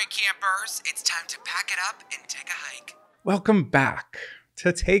bear spray, campers. It's time to pack it up and take a hike. Welcome back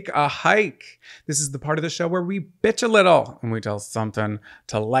to Take a Hike. This is the part of the show where we bitch a little and we tell something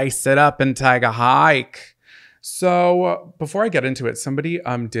to lice it up and take a hike. So before I get into it, somebody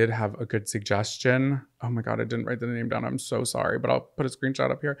did have a good suggestion. Oh my God, I didn't write the name down. I'm so sorry, but I'll put a screenshot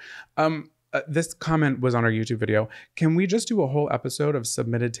up here. This comment was on our YouTube video. Can we just do a whole episode of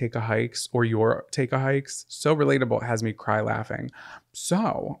submitted take-a-hikes or your take-a-hikes? So relatable, it has me cry laughing.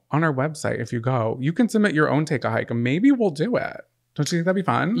 So on our website, if you go, you can submit your own take-a-hike and maybe we'll do it. Don't you think that'd be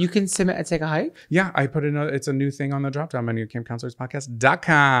fun? You can submit a take-a-hike? Yeah, I put it's a new thing on the drop-down menu,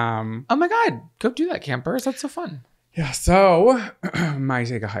 campcounselorspodcast.com. Oh my God, go do that, campers. That's so fun. Yeah, so my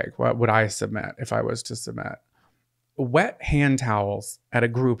take-a-hike, what would I submit if I was to submit? Wet hand towels at a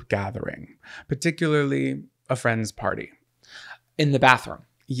group gathering, particularly a friend's party. In the bathroom?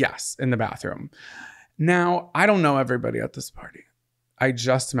 Yes, in the bathroom. Now, I don't know everybody at this party. I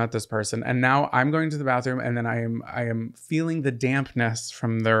just met this person and now I'm going to the bathroom and then I am feeling the dampness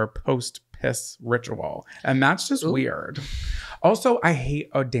from their post-piss ritual. And that's just weird. Also, I hate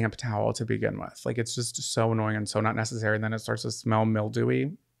a damp towel to begin with. Like it's just so annoying and so not necessary. And then it starts to smell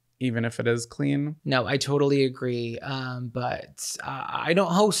mildewy. Even if it is clean. No, I totally agree. But I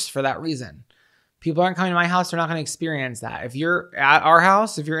don't host for that reason. People aren't coming to my house. They're not going to experience that. If you're at our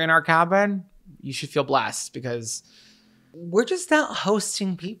house, if you're in our cabin, you should feel blessed because we're just not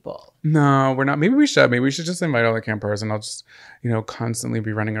hosting people. No, we're not. Maybe we should. Maybe we should just invite all the campers and I'll just, constantly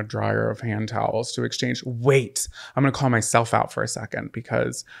be running a dryer of hand towels to exchange. Wait, I'm going to call myself out for a second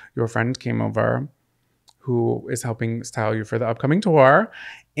because your friend came over who is helping style you for the upcoming tour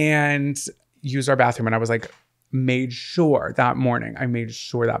and used our bathroom. And I was like, made sure that morning, I made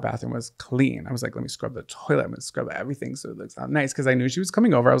sure that bathroom was clean. I was like, let me scrub the toilet. I'm going to scrub everything so it looks out nice. Because I knew she was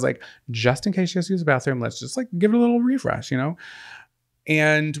coming over. I was like, just in case she has to use the bathroom, let's just like give it a little refresh, you know?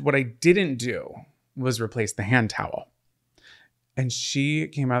 And what I didn't do was replace the hand towel. And she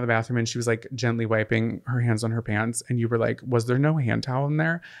came out of the bathroom and she was like gently wiping her hands on her pants. And you were like, was there no hand towel in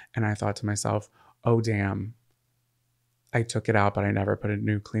there? And I thought to myself, oh, damn. I took it out, but I never put a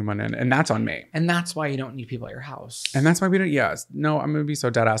new clean one in. And that's on me. And that's why you don't need people at your house. And that's why we don't, yes. No, I'm going to be so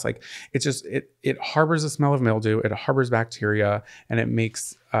dead ass. Like, it's just, it harbors a smell of mildew. It harbors bacteria. And it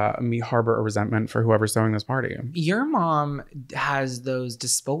makes me harbor a resentment for whoever's throwing this party. Your mom has those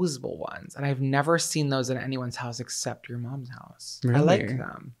disposable ones. And I've never seen those in anyone's house except your mom's house. Really? I like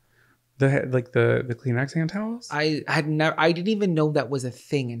them. The Kleenex hand towels? I didn't even know that was a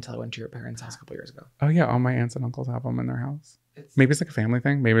thing until I went to your parents' house a couple years ago. Oh yeah, all my aunts and uncles have them in their house. Maybe it's like a family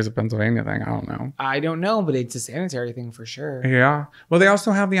thing. Maybe it's a Pennsylvania thing. I don't know. I don't know, but it's a sanitary thing for sure. Yeah. Well, they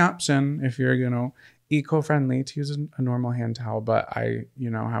also have the option if you're, eco-friendly to use a normal hand towel. But I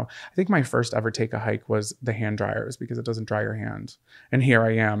think my first ever take a hike was the hand dryers because it doesn't dry your hand. And here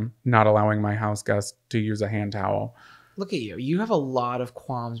I am not allowing my house guests to use a hand towel. Look at you. You have a lot of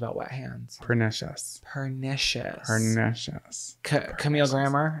qualms about wet hands. Pernicious. Camille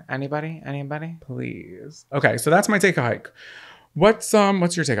Grammer. Anybody? Please. Okay, so that's my take a hike. What's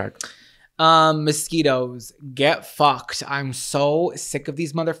your take a hike? Mosquitoes. Get fucked. I'm so sick of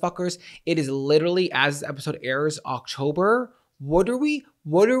these motherfuckers. It is literally, as this episode airs, October. What are we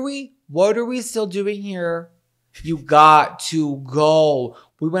still doing here? You got to go.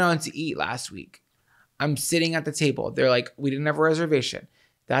 We went on to eat last week. I'm sitting at the table. They're like, we didn't have a reservation.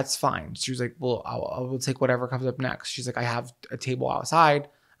 That's fine. She was like, well, I'll take whatever comes up next. She's like, I have a table outside.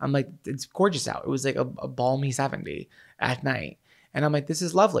 I'm like, it's gorgeous out. It was like a balmy 70 at night. And I'm like, this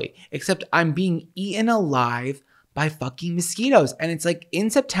is lovely. Except I'm being eaten alive by fucking mosquitoes. And it's like, in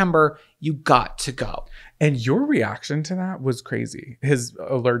September, you got to go. And your reaction to that was crazy. His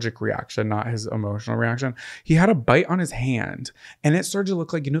allergic reaction, not his emotional reaction. He had a bite on his hand and it started to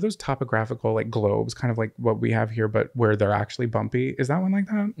look like, those topographical like globes, kind of like what we have here, but where they're actually bumpy. Is that one like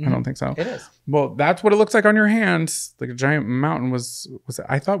that? Mm-hmm. I don't think so. It is. Well, that's what it looks like on your hand. Like a giant mountain was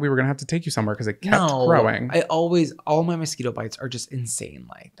I thought we were going to have to take you somewhere because it kept growing. All my mosquito bites are just insane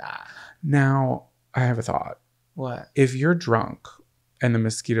like that. Now, I have a thought. What? If you're drunk and the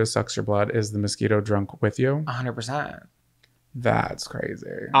mosquito sucks your blood, is the mosquito drunk with you? 100%. That's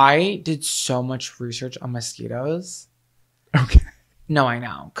crazy. I did so much research on mosquitoes. Okay. No, I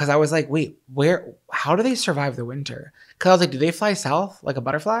know. Because I was like, wait, how do they survive the winter? Because I was like, do they fly south like a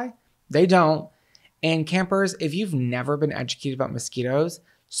butterfly? They don't. And campers, if you've never been educated about mosquitoes,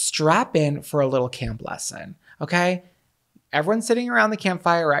 strap in for a little camp lesson. Okay? Everyone's sitting around the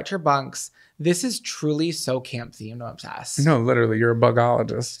campfire or at your bunks. This is truly so camp themed. I'm obsessed. No, literally, you're a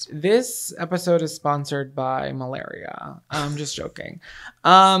bugologist. This episode is sponsored by malaria. I'm just joking.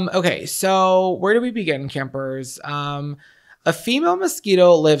 Okay, so where do we begin, campers? A female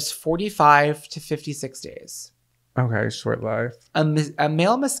mosquito lives 45 to 56 days. Okay, short life. A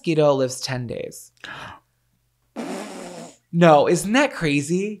male mosquito lives 10 days. No, isn't that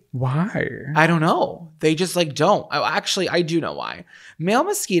crazy? Why? I don't know. They just don't. Actually, I do know why. Male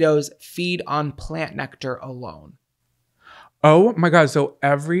mosquitoes feed on plant nectar alone. Oh my God. So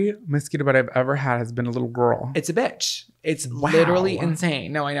every mosquito bite I've ever had has been a little girl. It's a bitch. It's literally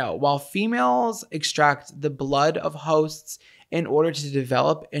insane. No, I know. While females extract the blood of hosts in order to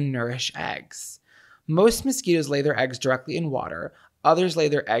develop and nourish eggs. Most mosquitoes lay their eggs directly in water. Others lay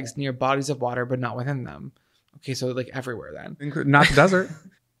their eggs near bodies of water, but not within them. Okay, so everywhere then. Not the desert.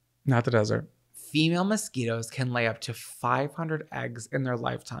 Not the desert. Female mosquitoes can lay up to 500 eggs in their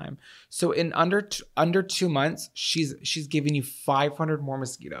lifetime. So in under 2 months, she's giving you 500 more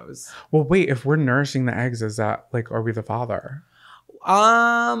mosquitoes. Well, wait, if we're nourishing the eggs, is that are we the father?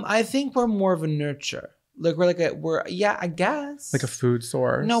 I think we're more of a nurture. I guess. Like a food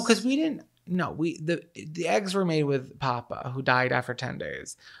source. No, because we didn't. No, the eggs were made with Papa, who died after 10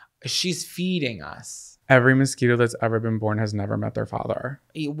 days. She's feeding us. Every mosquito that's ever been born has never met their father.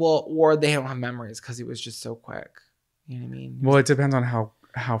 Well, or they don't have memories because he was just so quick. You know what I mean? Well, it depends on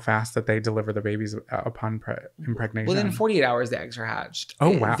how fast that they deliver the babies upon impregnation. Within 48 hours, the eggs are hatched.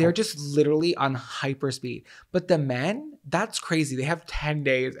 Oh, wow. They're just literally on hyper speed. But the men, that's crazy. They have 10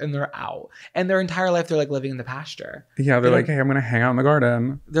 days and they're out. And their entire life, they're living in the pasture. Yeah, they're like, hey, I'm going to hang out in the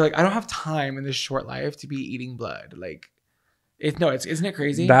garden. They're like, I don't have time in this short life to be eating blood. Isn't it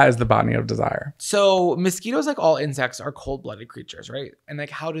crazy? That is the botany of desire. So mosquitoes, like all insects, are cold-blooded creatures, right? And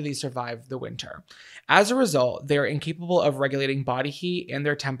like, how do they survive the winter? As a result, they're incapable of regulating body heat, and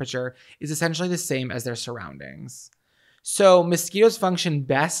their temperature is essentially the same as their surroundings. So mosquitoes function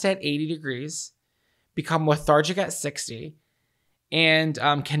best at 80 degrees, become lethargic at 60, and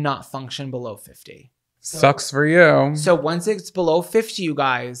cannot function below 50. Sucks for you. So once it's below 50, you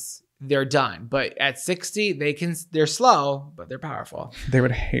guys, they're done. But at 60, they're slow, but they're powerful. They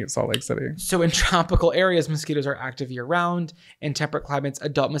would hate Salt Lake City. So in tropical areas, mosquitoes are active year-round. In temperate climates,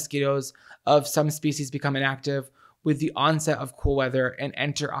 adult mosquitoes of some species become inactive with the onset of cool weather and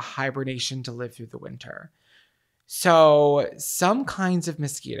enter a hibernation to live through the winter. So some kinds of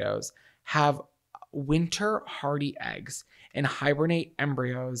mosquitoes have winter hardy eggs and hibernate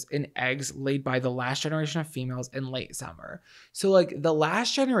embryos in eggs laid by the last generation of females in late summer. So like the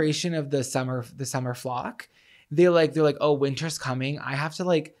last generation of the summer flock, they're like, oh, winter's coming. I have to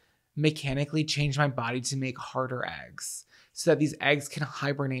like mechanically change my body to make harder eggs so that these eggs can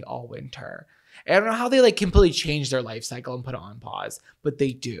hibernate all winter. I don't know how they like completely change their life cycle and put it on pause, but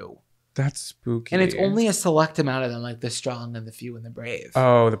they do. That's spooky. And it's only a select amount of them, like the strong and the few and the brave.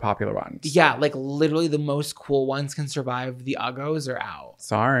 Oh, the popular ones. Yeah, like literally the most cool ones can survive. The uggos are out.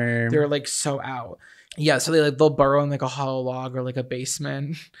 Sorry. They're like so out. Yeah, so they'll burrow in like a hollow log or like a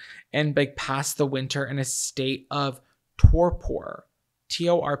basement and like pass the winter in a state of torpor.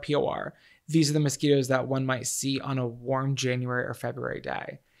 Torpor. These are the mosquitoes that one might see on a warm January or February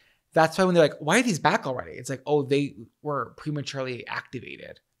day. That's why when they're like, why are these back already? It's like, oh, they were prematurely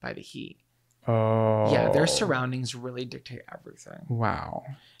activated by the heat. Oh. Yeah, their surroundings really dictate everything. Wow.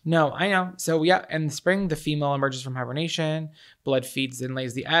 No, I know. So yeah, in the spring, the female emerges from hibernation, blood feeds and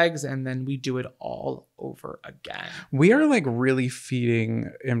lays the eggs, and then we do it all over again. We are like really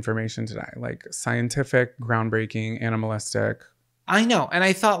feeding information today, like scientific, groundbreaking, animalistic. I know. And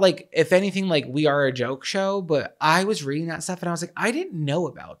I thought like, if anything, like we are a joke show, but I was reading that stuff and I was like, I didn't know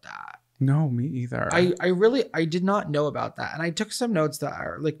about that. No, me either. I did not know about that. And I took some notes that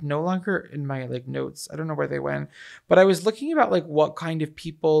are like no longer in my like notes. I don't know where they went, but I was looking about like what kind of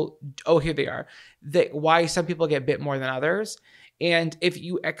people, oh, here they are, why some people get bit more than others. And if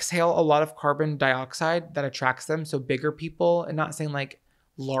you exhale a lot of carbon dioxide, that attracts them. So bigger people, and not saying like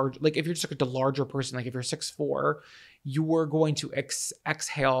large, like if you're just like a larger person, like if you're 6'4", you are going to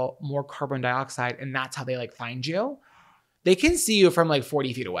exhale more carbon dioxide, and that's how they like find you. They can see you from like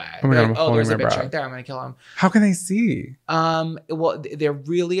 40 feet away. Oh my God, like, oh, there's a bitch breath. right there. I'm going to kill him. How can they see? Well, they're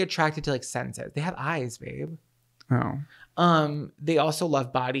really attracted to like senses. They have eyes, babe. Oh. They also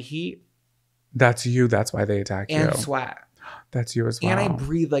love body heat. That's you. That's why they attack you. And sweat. That's you as well. And I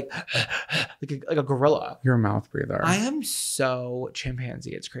breathe like a gorilla. You're a mouth breather. I am so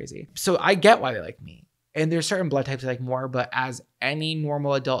chimpanzee. It's crazy. So I get why they like me. And there's certain blood types I like more, but as any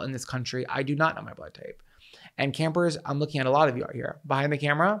normal adult in this country, I do not know my blood type. And campers, I'm looking at a lot of you out here behind the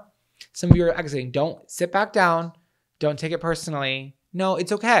camera. Some of you are exiting. Don't sit back down. Don't take it personally. No,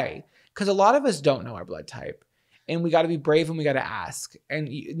 it's okay. Because a lot of us don't know our blood type. And we got to be brave and we got to ask. And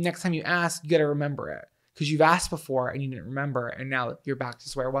next time you ask, you got to remember it. Because you've asked before and you didn't remember. And now you're back to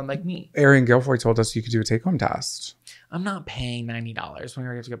square one like me. Arian Guilfoyle told us you could do a take-home test. I'm not paying $90 when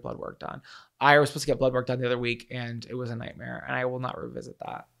we have to get blood work done. I was supposed to get blood work done the other week and it was a nightmare. And I will not revisit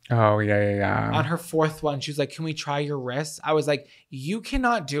that. Oh, yeah. On her fourth one, she was like, can we try your wrist? I was like, you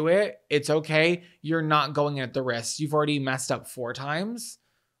cannot do it. It's okay. You're not going in at the wrist. You've already messed up 4 times.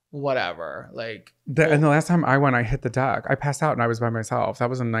 Whatever. Like, and the last time I went, I hit the deck. I passed out and I was by myself. That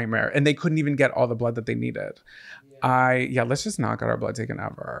was a nightmare. And they couldn't even get all the blood that they needed. Yeah. Let's just not get our blood taken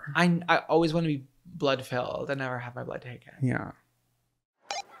ever. I always want to be blood filled. I never have my blood taken. Yeah.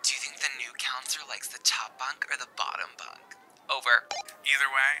 Do you think the new counselor likes the top bunk or the bottom bunk? Over. Either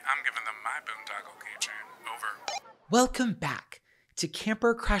way, I'm giving them my boondoggle keychain. Over. Welcome back to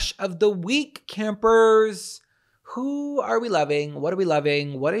Camper Crush of the Week, campers. Who are we loving? What are we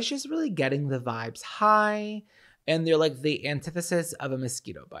loving? What is just really getting the vibes high? And they're like the antithesis of a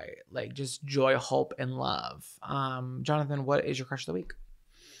mosquito bite, like just joy, hope, and love. Jonathan, what is your crush of the week?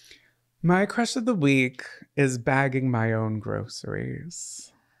 My crush of the week is bagging my own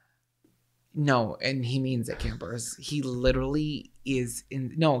groceries. No, and he means it, campers. He literally is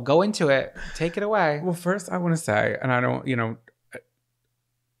in. No, go into it. Take it away. Well, first I want to say, and I don't,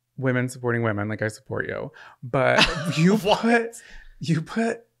 women supporting women, like I support you, but you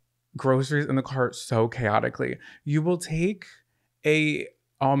put groceries in the cart so chaotically. You will take a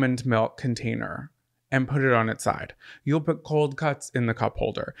almond milk container and put it on its side. You'll put cold cuts in the cup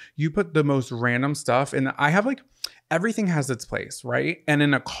holder. You put the most random stuff. And I have like, everything has its place, right? And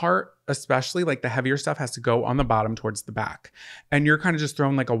in a cart, especially, like the heavier stuff has to go on the bottom towards the back. And you're kind of just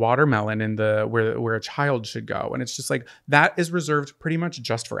throwing like a watermelon in the where a child should go. And it's just like, that is reserved pretty much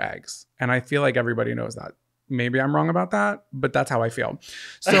just for eggs. And I feel like everybody knows that. Maybe I'm wrong about that, but that's how I feel.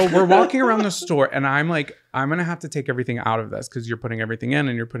 So we're walking around the store and I'm like, I'm going to have to take everything out of this because you're putting everything in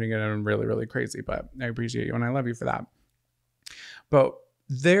and you're putting it in really, really crazy. But I appreciate you and I love you for that. But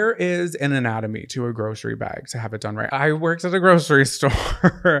there is an anatomy to a grocery bag to have it done right. I worked at a grocery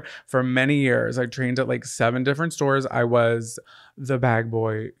store for many years. I trained at like 7 different stores. I was the bag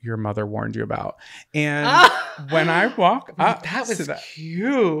boy your mother warned you about. And when I walk up, that was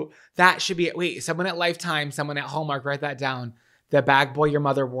cute. That should be it. Wait, someone at Lifetime, someone at Hallmark, write that down. The bag boy your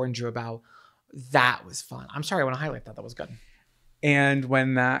mother warned you about. That was fun. I'm sorry, I want to highlight that. That was good. And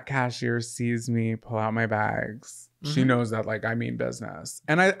when that cashier sees me pull out my bags, she knows that like I mean business.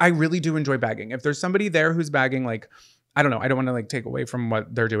 And I really do enjoy bagging. If there's somebody there who's bagging, like, I don't know, I don't want to like take away from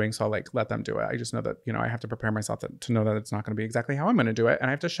what they're doing. So I'll like let them do it. I just know that, you know, I have to prepare myself to know that it's not going to be exactly how I'm going to do it. And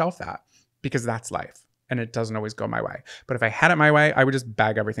I have to shelf that because that's life. And it doesn't always go my way. But if I had it my way, I would just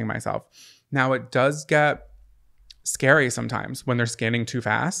bag everything myself. Now it does get scary sometimes when they're scanning too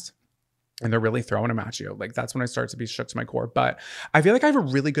fast. And they're really throwing them at you. Like that's when I start to be shook to my core. But I feel like I have a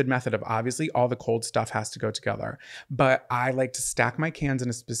really good method of obviously all the cold stuff has to go together. But I like to stack my cans in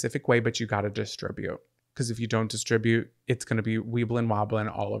a specific way, but you got to distribute. Because if you don't distribute, it's going to be weebling wobbling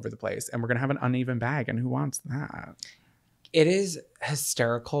all over the place. And we're going to have an uneven bag. And who wants that? It is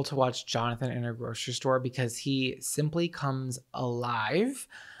hysterical to watch Jonathan in a grocery store because he simply comes alive.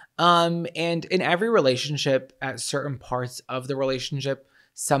 And in every relationship, at certain parts of the relationship,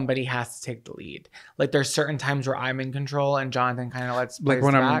 somebody has to take the lead. Like there's certain times where I'm in control and Jonathan kind of lets like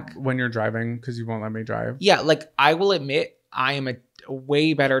when you're driving because you won't let me drive. Yeah, like I will admit I am a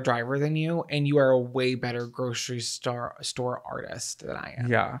way better driver than you and you are a way better grocery store artist than I am.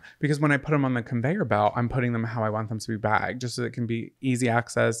 Yeah, because when I put them on the conveyor belt, I'm putting them how I want them to be bagged just so it can be easy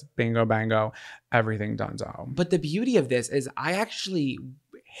access, bingo bango, everything done so. But the beauty of this is I actually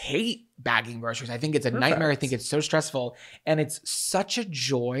hate bagging groceries. I think it's a nightmare. I think it's so stressful. And it's such a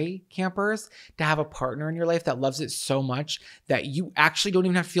joy, campers, to have a partner in your life that loves it so much that you actually don't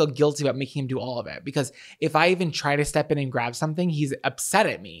even have to feel guilty about making him do all of it. Because if I even try to step in and grab something, he's upset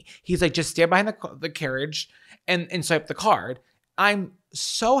at me. He's like, just stand behind the carriage and swipe the card. I'm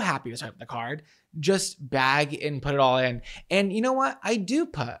so happy to swipe the card. Just bag and put it all in. And you know what? I do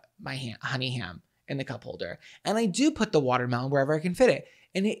put my honey ham in the cup holder. And I do put the watermelon wherever I can fit it.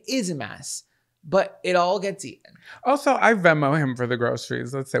 And it is a mess, but it all gets eaten. Also, I Venmo him for the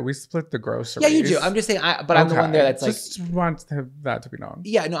groceries. Let's say we split the groceries. Yeah, you do. I'm just saying, I'm the one there that's like. Just want that to be known.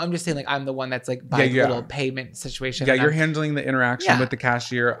 Yeah, no, I'm just saying like I'm the one that's like by the little payment situation. Yeah, you're handling the interaction with the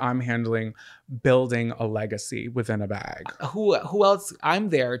cashier. I'm handling building a legacy within a bag. Who else? I'm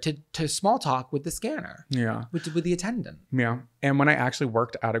there to small talk with the scanner. Yeah. With the attendant. Yeah. And when I actually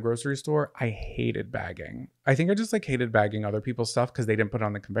worked at a grocery store, I hated bagging. I think I just like hated bagging other people's stuff because they didn't put it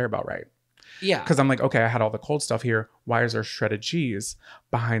on the conveyor belt right. Yeah. Because I'm like, okay, I had all the cold stuff here. Why is there shredded cheese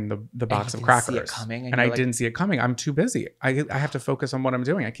behind the box of crackers? See it coming, and I didn't see it coming. I'm too busy. I have to focus on what I'm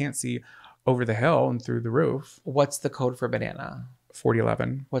doing. I can't see over the hill and through the roof. What's the code for banana?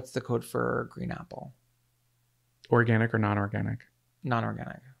 4011. What's the code for green apple? Organic or non-organic?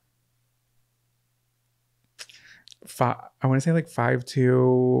 Non-organic. I want to say like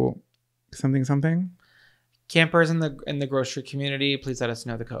 52 something. Campers in the grocery community, please let us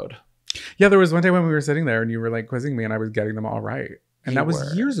know the code. Yeah, there was one day when we were sitting there and you were like quizzing me and I was getting them all right. And that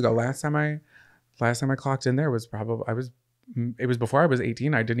was years ago. Last time I clocked in there was it was before I was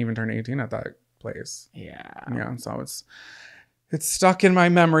 18. I didn't even turn 18 at that place. Yeah. Yeah, so it's stuck in my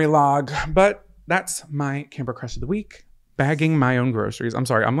memory log. But that's my camper crush of the week. Bagging my own groceries. I'm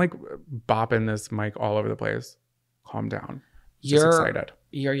sorry. I'm like bopping this mic all over the place. Calm down. Just excited.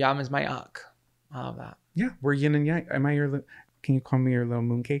 Your yum is my uck. I love that. Yeah, we're yin and yang. Can you call me your little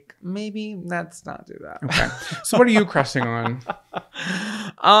mooncake? Maybe let's not do that. Okay. So what are you crushing on?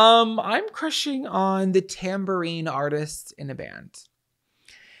 I'm crushing on the tamborine artist in a band.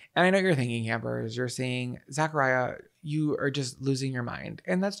 And I know you're thinking, campers, you're saying, Zachariah, you are just losing your mind.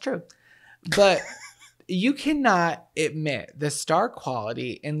 And that's true. But you cannot admit the star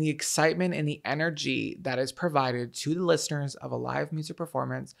quality and the excitement and the energy that is provided to the listeners of a live music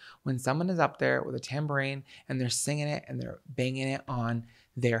performance when someone is up there with a tambourine and they're singing it and they're banging it on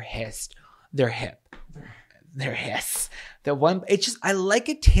their hip. There is. I like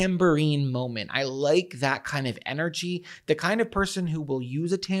a tambourine moment. I like that kind of energy. The kind of person who will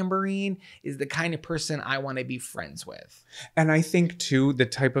use a tambourine is the kind of person I want to be friends with. And I think too, the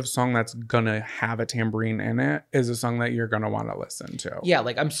type of song that's gonna have a tambourine in it is a song that you're gonna want to listen to. Yeah,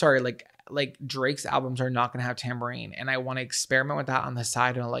 like I'm sorry, like Drake's albums are not gonna have tambourine, and I want to experiment with that on the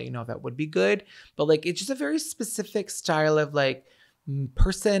side, and I'll let you know if that would be good. But like, it's just a very specific style of like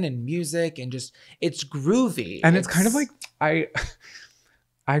person and music, and just it's groovy, and it's kind of like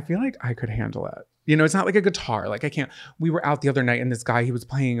I feel like I could handle it. You know, it's not like a guitar. Like I can't. We were out the other night and this guy, he was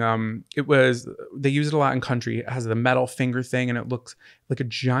playing. They use it a lot in country. It has the metal finger thing, and it looks like a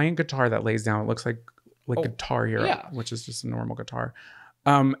giant guitar that lays down. It looks like Guitar Hero, which is just a normal guitar.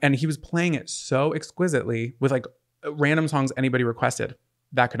 And he was playing it so exquisitely with like random songs anybody requested.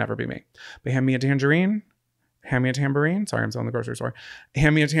 That could never be me. But hand me a tangerine. Hand me a tambourine. Sorry, I'm still in the grocery store.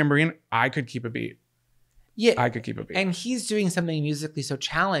 Hand me a tambourine. I could keep a beat. Yeah, I could keep a beat. And he's doing something musically so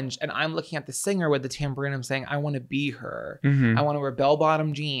challenged, and I'm looking at the singer with the tambourine. I'm saying, I want to be her. Mm-hmm. I want to wear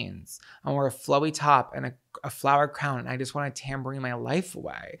bell-bottom jeans. I want to wear a flowy top and a flower crown, and I just want to tambourine my life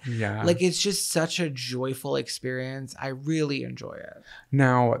away. Yeah, like it's just such a joyful experience. I really enjoy it.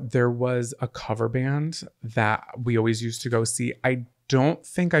 Now, there was a cover band that we always used to go see. I don't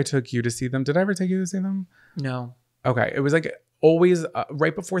think I took you to see them. Did I ever take you to see them? No. Okay, it was like always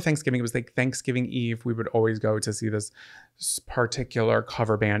right before Thanksgiving. It was like Thanksgiving Eve. We would always go to see this particular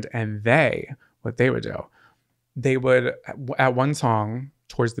cover band, and what they would do, they would at one song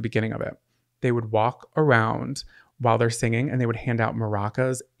towards the beginning of it, they would walk around while they're singing, and they would hand out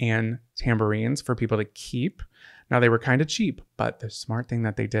maracas and tambourines for people to keep. Now they were kind of cheap, but the smart thing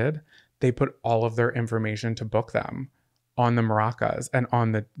that they did, they put all of their information to book them on the maracas and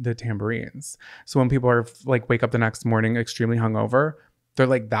on the tambourines. So when people are like wake up the next morning extremely hungover, they're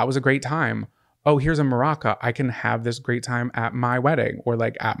like, that was a great time. Oh, here's a maraca. I can have this great time at my wedding or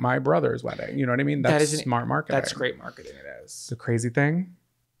like at my brother's wedding. You know what I mean? That's smart marketing. That's great marketing. It is. The crazy thing,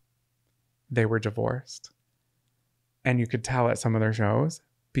 they were divorced. And you could tell at some of their shows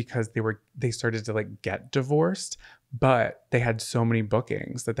because they started to like get divorced, but they had so many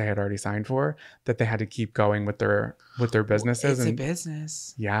bookings that they had already signed for that they had to keep going with their businesses. It's a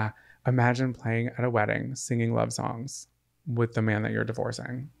business. Yeah. Imagine playing at a wedding, singing love songs with the man that you're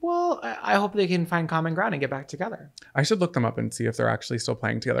divorcing. Well, I hope they can find common ground and get back together. I should look them up and see if they're actually still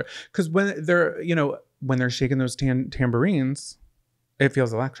playing together. Because when they're shaking those tambourines, it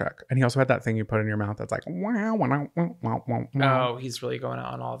feels electric. And he also had that thing you put in your mouth that's like, wow, wow, wow, wow, wow. Oh, he's really going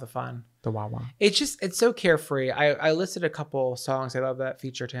out on all the fun. The wah wah. It's so carefree. I listed a couple songs I love that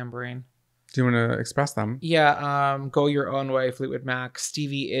feature tambourine. Do you want to express them? Yeah, Go Your Own Way, Fleetwood Mac.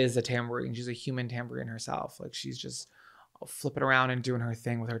 Stevie is a tambourine. She's a human tambourine herself. Like she's just flipping around and doing her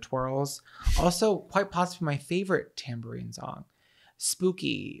thing with her twirls. Also, quite possibly my favorite tambourine song,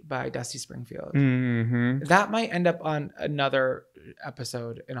 Spooky by Dusty Springfield. Mm-hmm. That might end up on another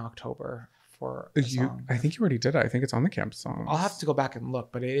episode in October for a song. I think you already did it. I think it's on the camp song. I'll have to go back and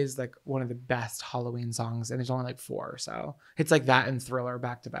look, but it is like one of the best Halloween songs, and there's only like 4, so it's like that and Thriller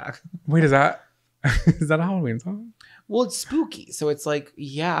back to back. Wait, is that a Halloween song? Well, it's spooky, so it's like,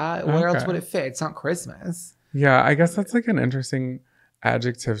 yeah, where else would it fit? It's not Christmas. Yeah, I guess that's like an interesting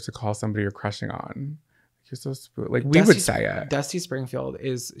adjective to call somebody you're crushing on. You're so spooky. Like we would say it. Dusty Springfield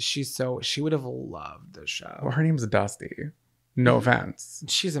she would have loved the show. Well, her name's Dusty. No offense.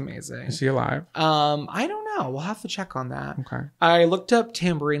 She's amazing. Is she alive? I don't know. We'll have to check on that. Okay. I looked up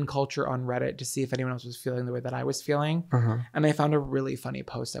tambourine culture on Reddit to see if anyone else was feeling the way that I was feeling. Uh-huh. And I found a really funny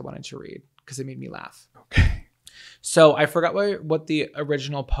post I wanted to read because it made me laugh. Okay. So I forgot what the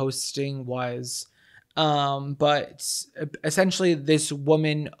original posting was. But essentially this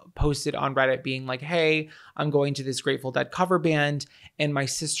woman posted on Reddit being like, hey, I'm going to this Grateful Dead cover band and my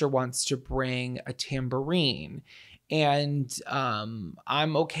sister wants to bring a tambourine. And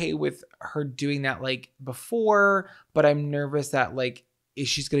I'm okay with her doing that like before, but I'm nervous that like if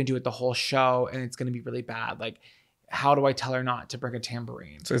she's going to do it the whole show and it's going to be really bad. Like, how do I tell her not to bring a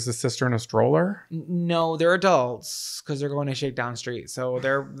tambourine? So is the sister in a stroller? No, they're adults because they're going to Shakedown Street. So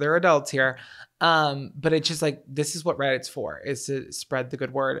they're adults here. But it's just like, this is what Reddit's for, is to spread the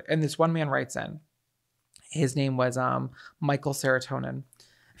good word. And this one man writes in, his name was Michael Serotonin.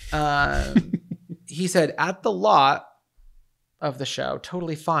 He said, at the lot of the show,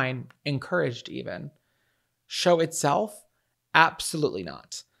 totally fine, encouraged even. Show itself, absolutely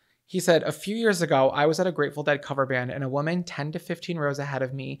not. He said, a few years ago, I was at a Grateful Dead cover band and a woman 10 to 15 rows ahead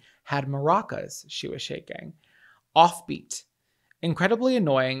of me had maracas she was shaking. Offbeat. Incredibly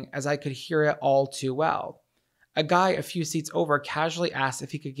annoying as I could hear it all too well. A guy a few seats over casually asked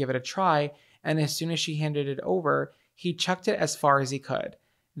if he could give it a try and as soon as she handed it over, he chucked it as far as he could.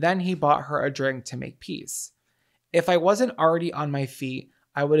 Then he bought her a drink to make peace. If I wasn't already on my feet,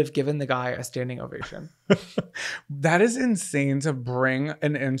 I would have given the guy a standing ovation. That is insane to bring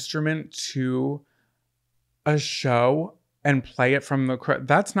an instrument to a show and play it from the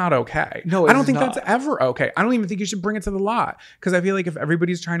that's not okay. No, I don't think that's ever okay. I don't even think you should bring it to the lot, because I feel like if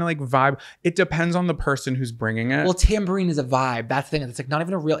everybody's trying to like vibe, it depends on the person who's bringing it. Well, tambourine is a vibe. That's the thing. It's like not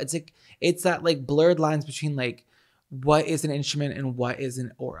even a real. It's like it's that like blurred lines between like what is an instrument and what is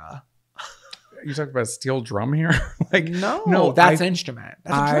an aura. You talk about a steel drum here? Like no, that's an instrument.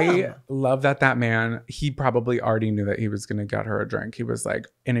 That's a drum. I love that man, he probably already knew that he was going to get her a drink. He was like,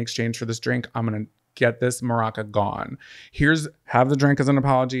 in exchange for this drink, I'm going to get this maraca gone. Have the drink as an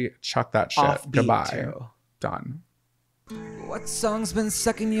apology. Chuck that shit. Offbeat Goodbye. Too. Done. What song's been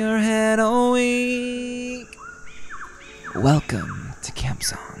stuck in your head all week? Welcome to Camp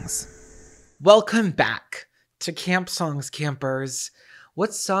Songs. Welcome back to Camp Songs, campers.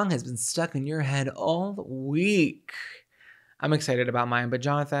 What song has been stuck in your head all week? I'm excited about mine, but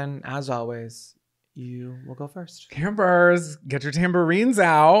Jonathan, as always, you will go first. Campers, get your tambourines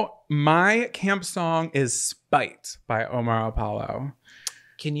out. My camp song is Spite by Omar Apollo.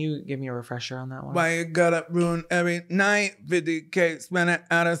 Can you give me a refresher on that one? Why you gotta ruin every night? 50K spend it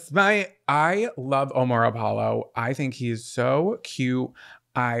out of spite. I love Omar Apollo. I think he's so cute.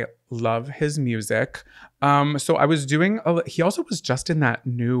 I love his music. So I was doing, he also was just in that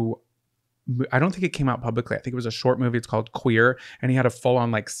new, I don't think it came out publicly. I think it was a short movie. It's called Queer. And he had a full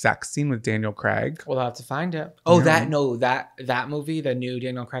on like sex scene with Daniel Craig. We'll have to find it. Oh, Yeah. that movie, the new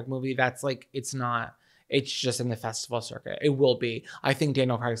Daniel Craig movie, that's like, it's just in the festival circuit. It will be. I think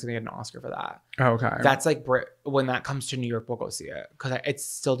Daniel Craig's gonna get an Oscar for that. Okay. That's like, when that comes to New York, we'll go see it. Because it's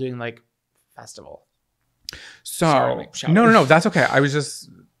still doing like festival. So, Sorry. no, that's okay.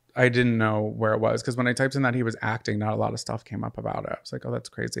 I didn't know where it was, because when I typed in that he was acting, not a lot of stuff came up about it. I was like, oh, that's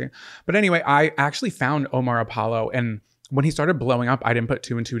crazy. But anyway, I actually found Omar Apollo, and when he started blowing up, I didn't put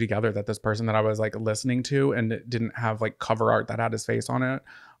two and two together that this person that I was like listening to and it didn't have like cover art that had his face on it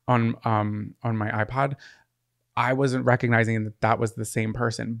on my iPod. I wasn't recognizing that was the same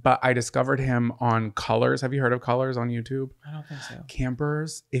person, but I discovered him on Colors. Have you heard of Colors on YouTube? I don't think so.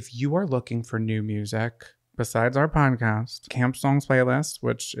 Campers, if you are looking for new music, besides our podcast, Camp Songs playlist,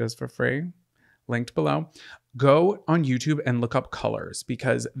 which is for free, linked below, go on YouTube and look up Colors,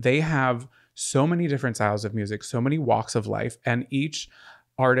 because they have so many different styles of music, so many walks of life, and each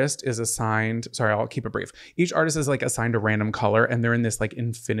artist is assigned, sorry, I'll keep it brief. Each artist is like assigned a random color, and they're in this like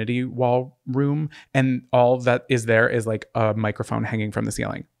infinity wall room, and all that is there is like a microphone hanging from the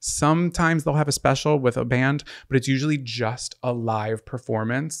ceiling. Sometimes they'll have a special with a band, but it's usually just a live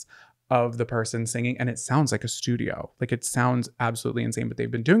performance of the person singing, and it sounds like a studio. Like, it sounds absolutely insane, but they've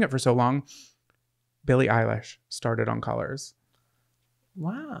been doing it for so long. Billie Eilish started on Colors.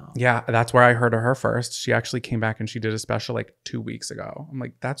 Wow. Yeah, that's where I heard of her first. She actually came back and she did a special like 2 weeks ago. I'm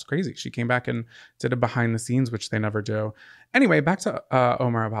like, that's crazy. She came back and did a behind the scenes, which they never do. Anyway, back to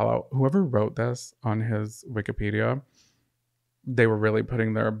Omar Apollo. Whoever wrote this on his Wikipedia, they were really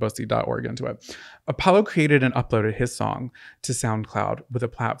putting their bussy.org into it. Apollo created and uploaded his song to SoundCloud with a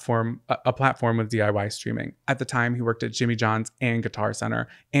platform with DIY streaming. At the time, he worked at Jimmy John's and Guitar Center,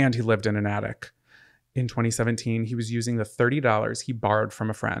 and he lived in an attic. In 2017, he was using the $30 he borrowed from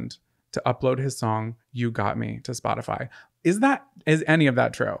a friend to upload his song, You Got Me, to Spotify. Is any of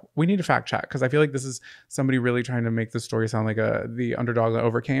that true? We need to fact check, because I feel like this is somebody really trying to make the story sound like the underdog that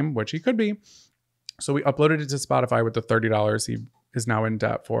overcame, which he could be. So we uploaded it to Spotify with the $30 he is now in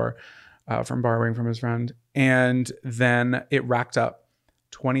debt for from borrowing from his friend. And then it racked up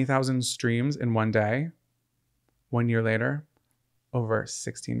 20,000 streams in one day. 1 year later, over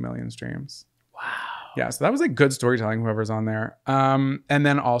 16 million streams. Wow. Yeah, so that was like good storytelling, whoever's on there. And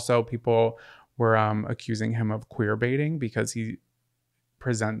then also people were accusing him of queer baiting, because he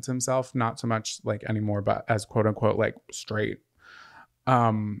presents himself not so much like anymore, but as quote unquote like straight.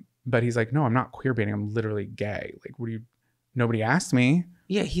 But he's like, no, I'm not queer baiting. I'm literally gay. Like, nobody asked me.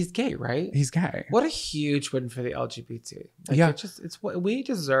 Yeah, he's gay, right? He's gay. What a huge win for the LGBT. Like, Yeah. It's what we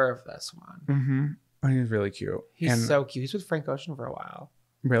deserve this one. Mm-hmm. And he's really cute. He's so cute. He's with Frank Ocean for a while.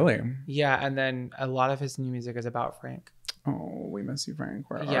 Really? Yeah, and then a lot of his new music is about Frank. Oh, we miss you, Frank.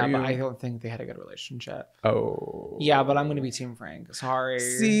 Where Yeah, are you? but I don't think they had a good relationship. Oh. Yeah, but I'm going to be Team Frank. Sorry.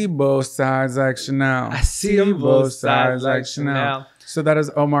 See both sides like Chanel. I see both sides like Chanel. So that is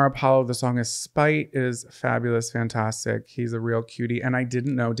Omar Apollo. The song is Spite. It is fabulous, fantastic. He's a real cutie. And I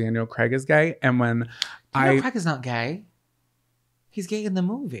didn't know Daniel Craig is gay. And when Daniel Craig is not gay. He's gay in the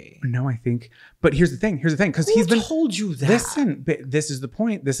movie. No, I think. But here's the thing. Because Who told you that? Listen, this is the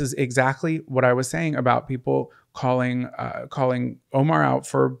point. This is exactly what I was saying about people calling Omar out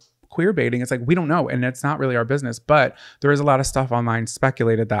for queer baiting. It's like, we don't know, and it's not really our business. But there is a lot of stuff online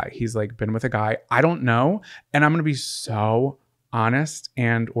speculated that he's like been with a guy. I don't know, and I'm gonna be so honest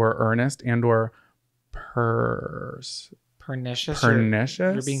and or earnest and or Pernicious.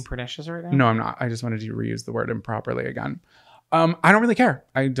 Pernicious. You're being pernicious right now? No, I'm not. I just wanted to reuse the word improperly again. I don't really care.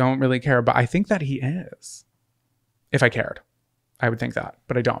 But I think that he is. If I cared, I would think that,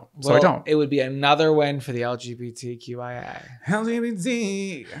 but I don't. So I don't. It would be another win for the LGBTQIA.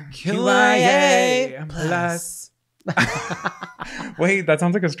 LGBTQIA plus. Wait, that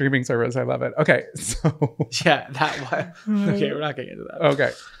sounds like a streaming service. I love it. Okay, so yeah, that one. Okay, we're not getting into that.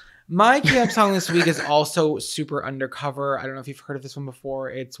 Okay. My camp song this week is also super undercover. I don't know if you've heard of this one before.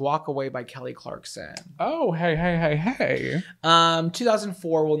 It's Walk Away by Kelly Clarkson. Oh, hey.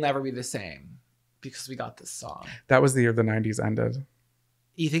 2004 will never be the same because we got this song. That was the year the 90s ended.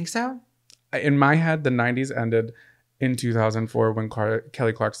 You think so? In my head, the 90s ended in 2004 when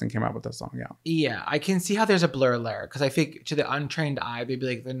Kelly Clarkson came out with this song. Yeah, I can see how there's a blur there because I think to the untrained eye, they'd be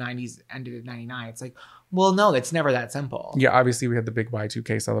like the 90s ended in 99. It's like, well, no, it's never that simple. Yeah, obviously we had the big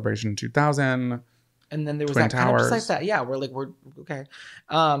Y2K celebration in 2000. And then there was Twin that kind of Towers. just like that. Yeah, we're okay.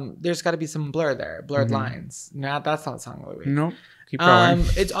 There's got to be some blur there, blurred lines. Nah, that's not the song of the week. Nope. Keep going.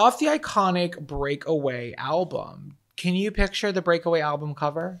 It's off the iconic Breakaway album. Can you picture the Breakaway album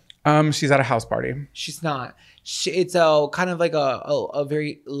cover? She's at a house party. She's not. It's a kind of like a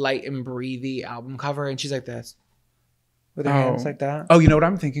very light and breathy album cover, and she's like this. With her hands like that. Oh, you know what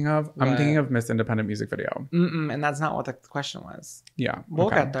I'm thinking of? What? I'm thinking of Miss Independent Music Video. And that's not what the question was. Yeah. We'll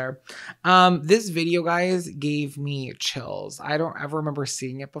get there. This video, guys, gave me chills. I don't ever remember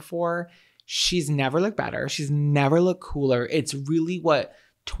seeing it before. She's never looked better. She's never looked cooler. It's really what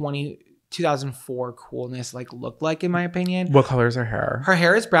 2004 coolness like looked like, in my opinion. What color is her hair? Her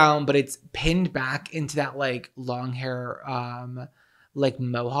hair is brown, but it's pinned back into that like long hair like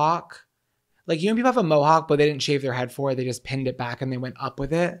mohawk. Like, you know, people have a mohawk, but they didn't shave their head for it. They just pinned it back and they went up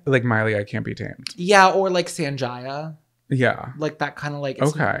with it. Like Miley, I Can't Be Tamed. Yeah, or like Sanjaya. Yeah. Like that kind of like.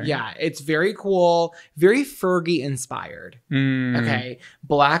 Okay. Yeah, it's very cool. Very Fergie inspired. Okay.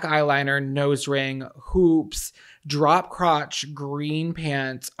 Black eyeliner, nose ring, hoops, drop crotch, green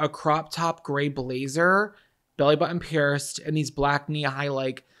pants, a crop top gray blazer, belly button pierced, and these black knee-high,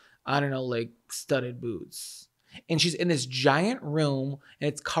 like, I don't know, like studded boots. And she's in this giant room, and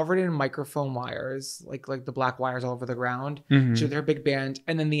it's covered in microphone wires, like the black wires all over the ground. She's with her big band.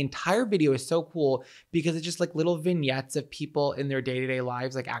 And then the entire video is so cool because it's just like little vignettes of people in their day-to-day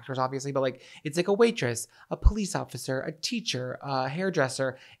lives, like actors, obviously, but like it's like a waitress, a police officer, a teacher, a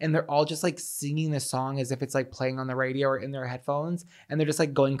hairdresser, and they're all just like singing the song as if it's like playing on the radio or in their headphones. And they're just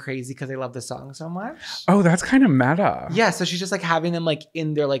like going crazy because they love the song so much. Oh, that's kind of meta. Yeah, so she's just like having them like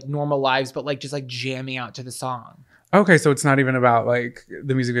in their like normal lives, but like just like jamming out to the song. Okay, so it's not even about like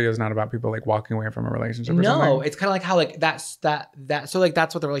the music video is not about people like walking away from a relationship or something. No, it's kind of like how like that. So like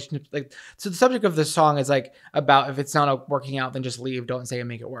that's what the relationship like. So the subject of the song is like about if it's not working out, then just leave. Don't say and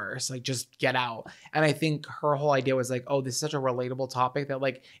make it worse. Like just get out. And I think her whole idea was like, oh, this is such a relatable topic that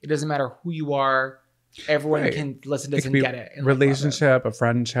like it doesn't matter who you are, everyone can listen to this and get it. And relationship, a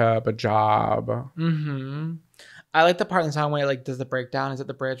friendship, a job. I like the part in the song where it like does the breakdown. Is at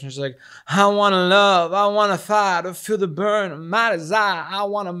the bridge and she's like, I want to love, I want to fight, I feel the burn of my desire. I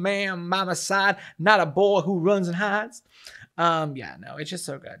want a man by my side, not a boy who runs and hides. Yeah, no, it's just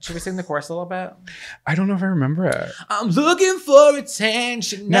so good. Should we sing the chorus a little bit? I don't know if I remember it. I'm looking for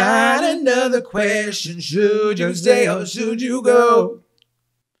attention, not another question. Should you stay or should you go?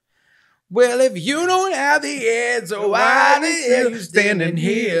 Well, if you don't have the answer, why the hell you standing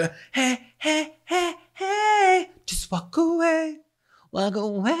here? Hey, hey, hey, hey. Just walk away, walk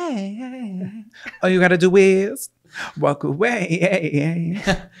away. All you gotta do is walk away.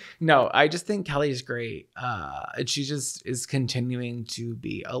 No, I just think Kelly's great. And she just is continuing to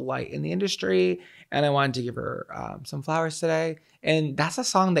be a light in the industry. And I wanted to give her some flowers today. And that's a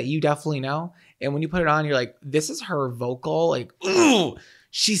song that you definitely know. And when you put it on, you're like, this is her vocal. Like, ooh.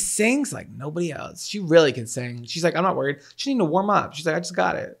 She sings like nobody else. She really can sing. She's like, I'm not worried. She need to warm up. She's like, I just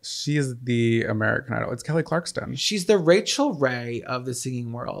got it. She is the American Idol. It's Kelly Clarkson. She's the Rachel Ray of the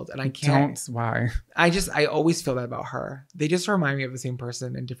singing world. And I can't. Why? I always feel that about her. They just remind me of the same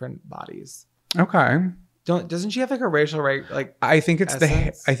person in different bodies. Okay. Doesn't she have like a Rachel Ray? Like, I think it's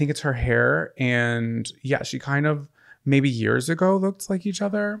essence? I think it's her hair. And yeah, she kind of maybe years ago looked like each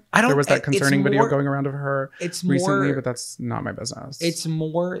other. There was that concerning video going around of her recently, but that's not my business. It's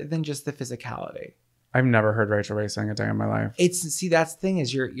more than just the physicality. I've never heard Rachel Ray sing a day in my life. See, that's the thing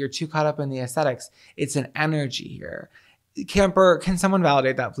is you're too caught up in the aesthetics. It's an energy here. Camper, can someone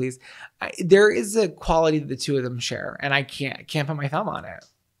validate that, please? There is a quality that the two of them share, and I can't put my thumb on it.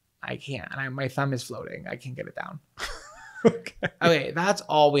 I can't. And my thumb is floating. I can't get it down. Okay, that's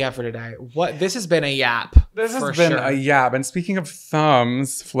all we have for today. This has been a yap. This has been a yap. And speaking of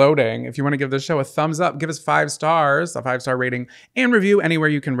thumbs floating, if you want to give this show a thumbs up, give us 5 stars, a 5-star rating and review anywhere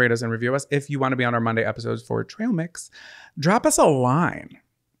you can rate us and review us. If you want to be on our Monday episodes for Trail Mix, drop us a line.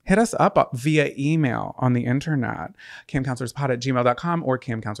 Hit us up via email on the internet, camcounselorspod@gmail.com or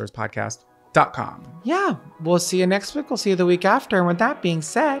camcounselorspodcast.com. Yeah, we'll see you next week. We'll see you the week after. And with that being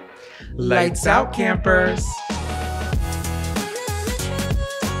said, lights out, campers.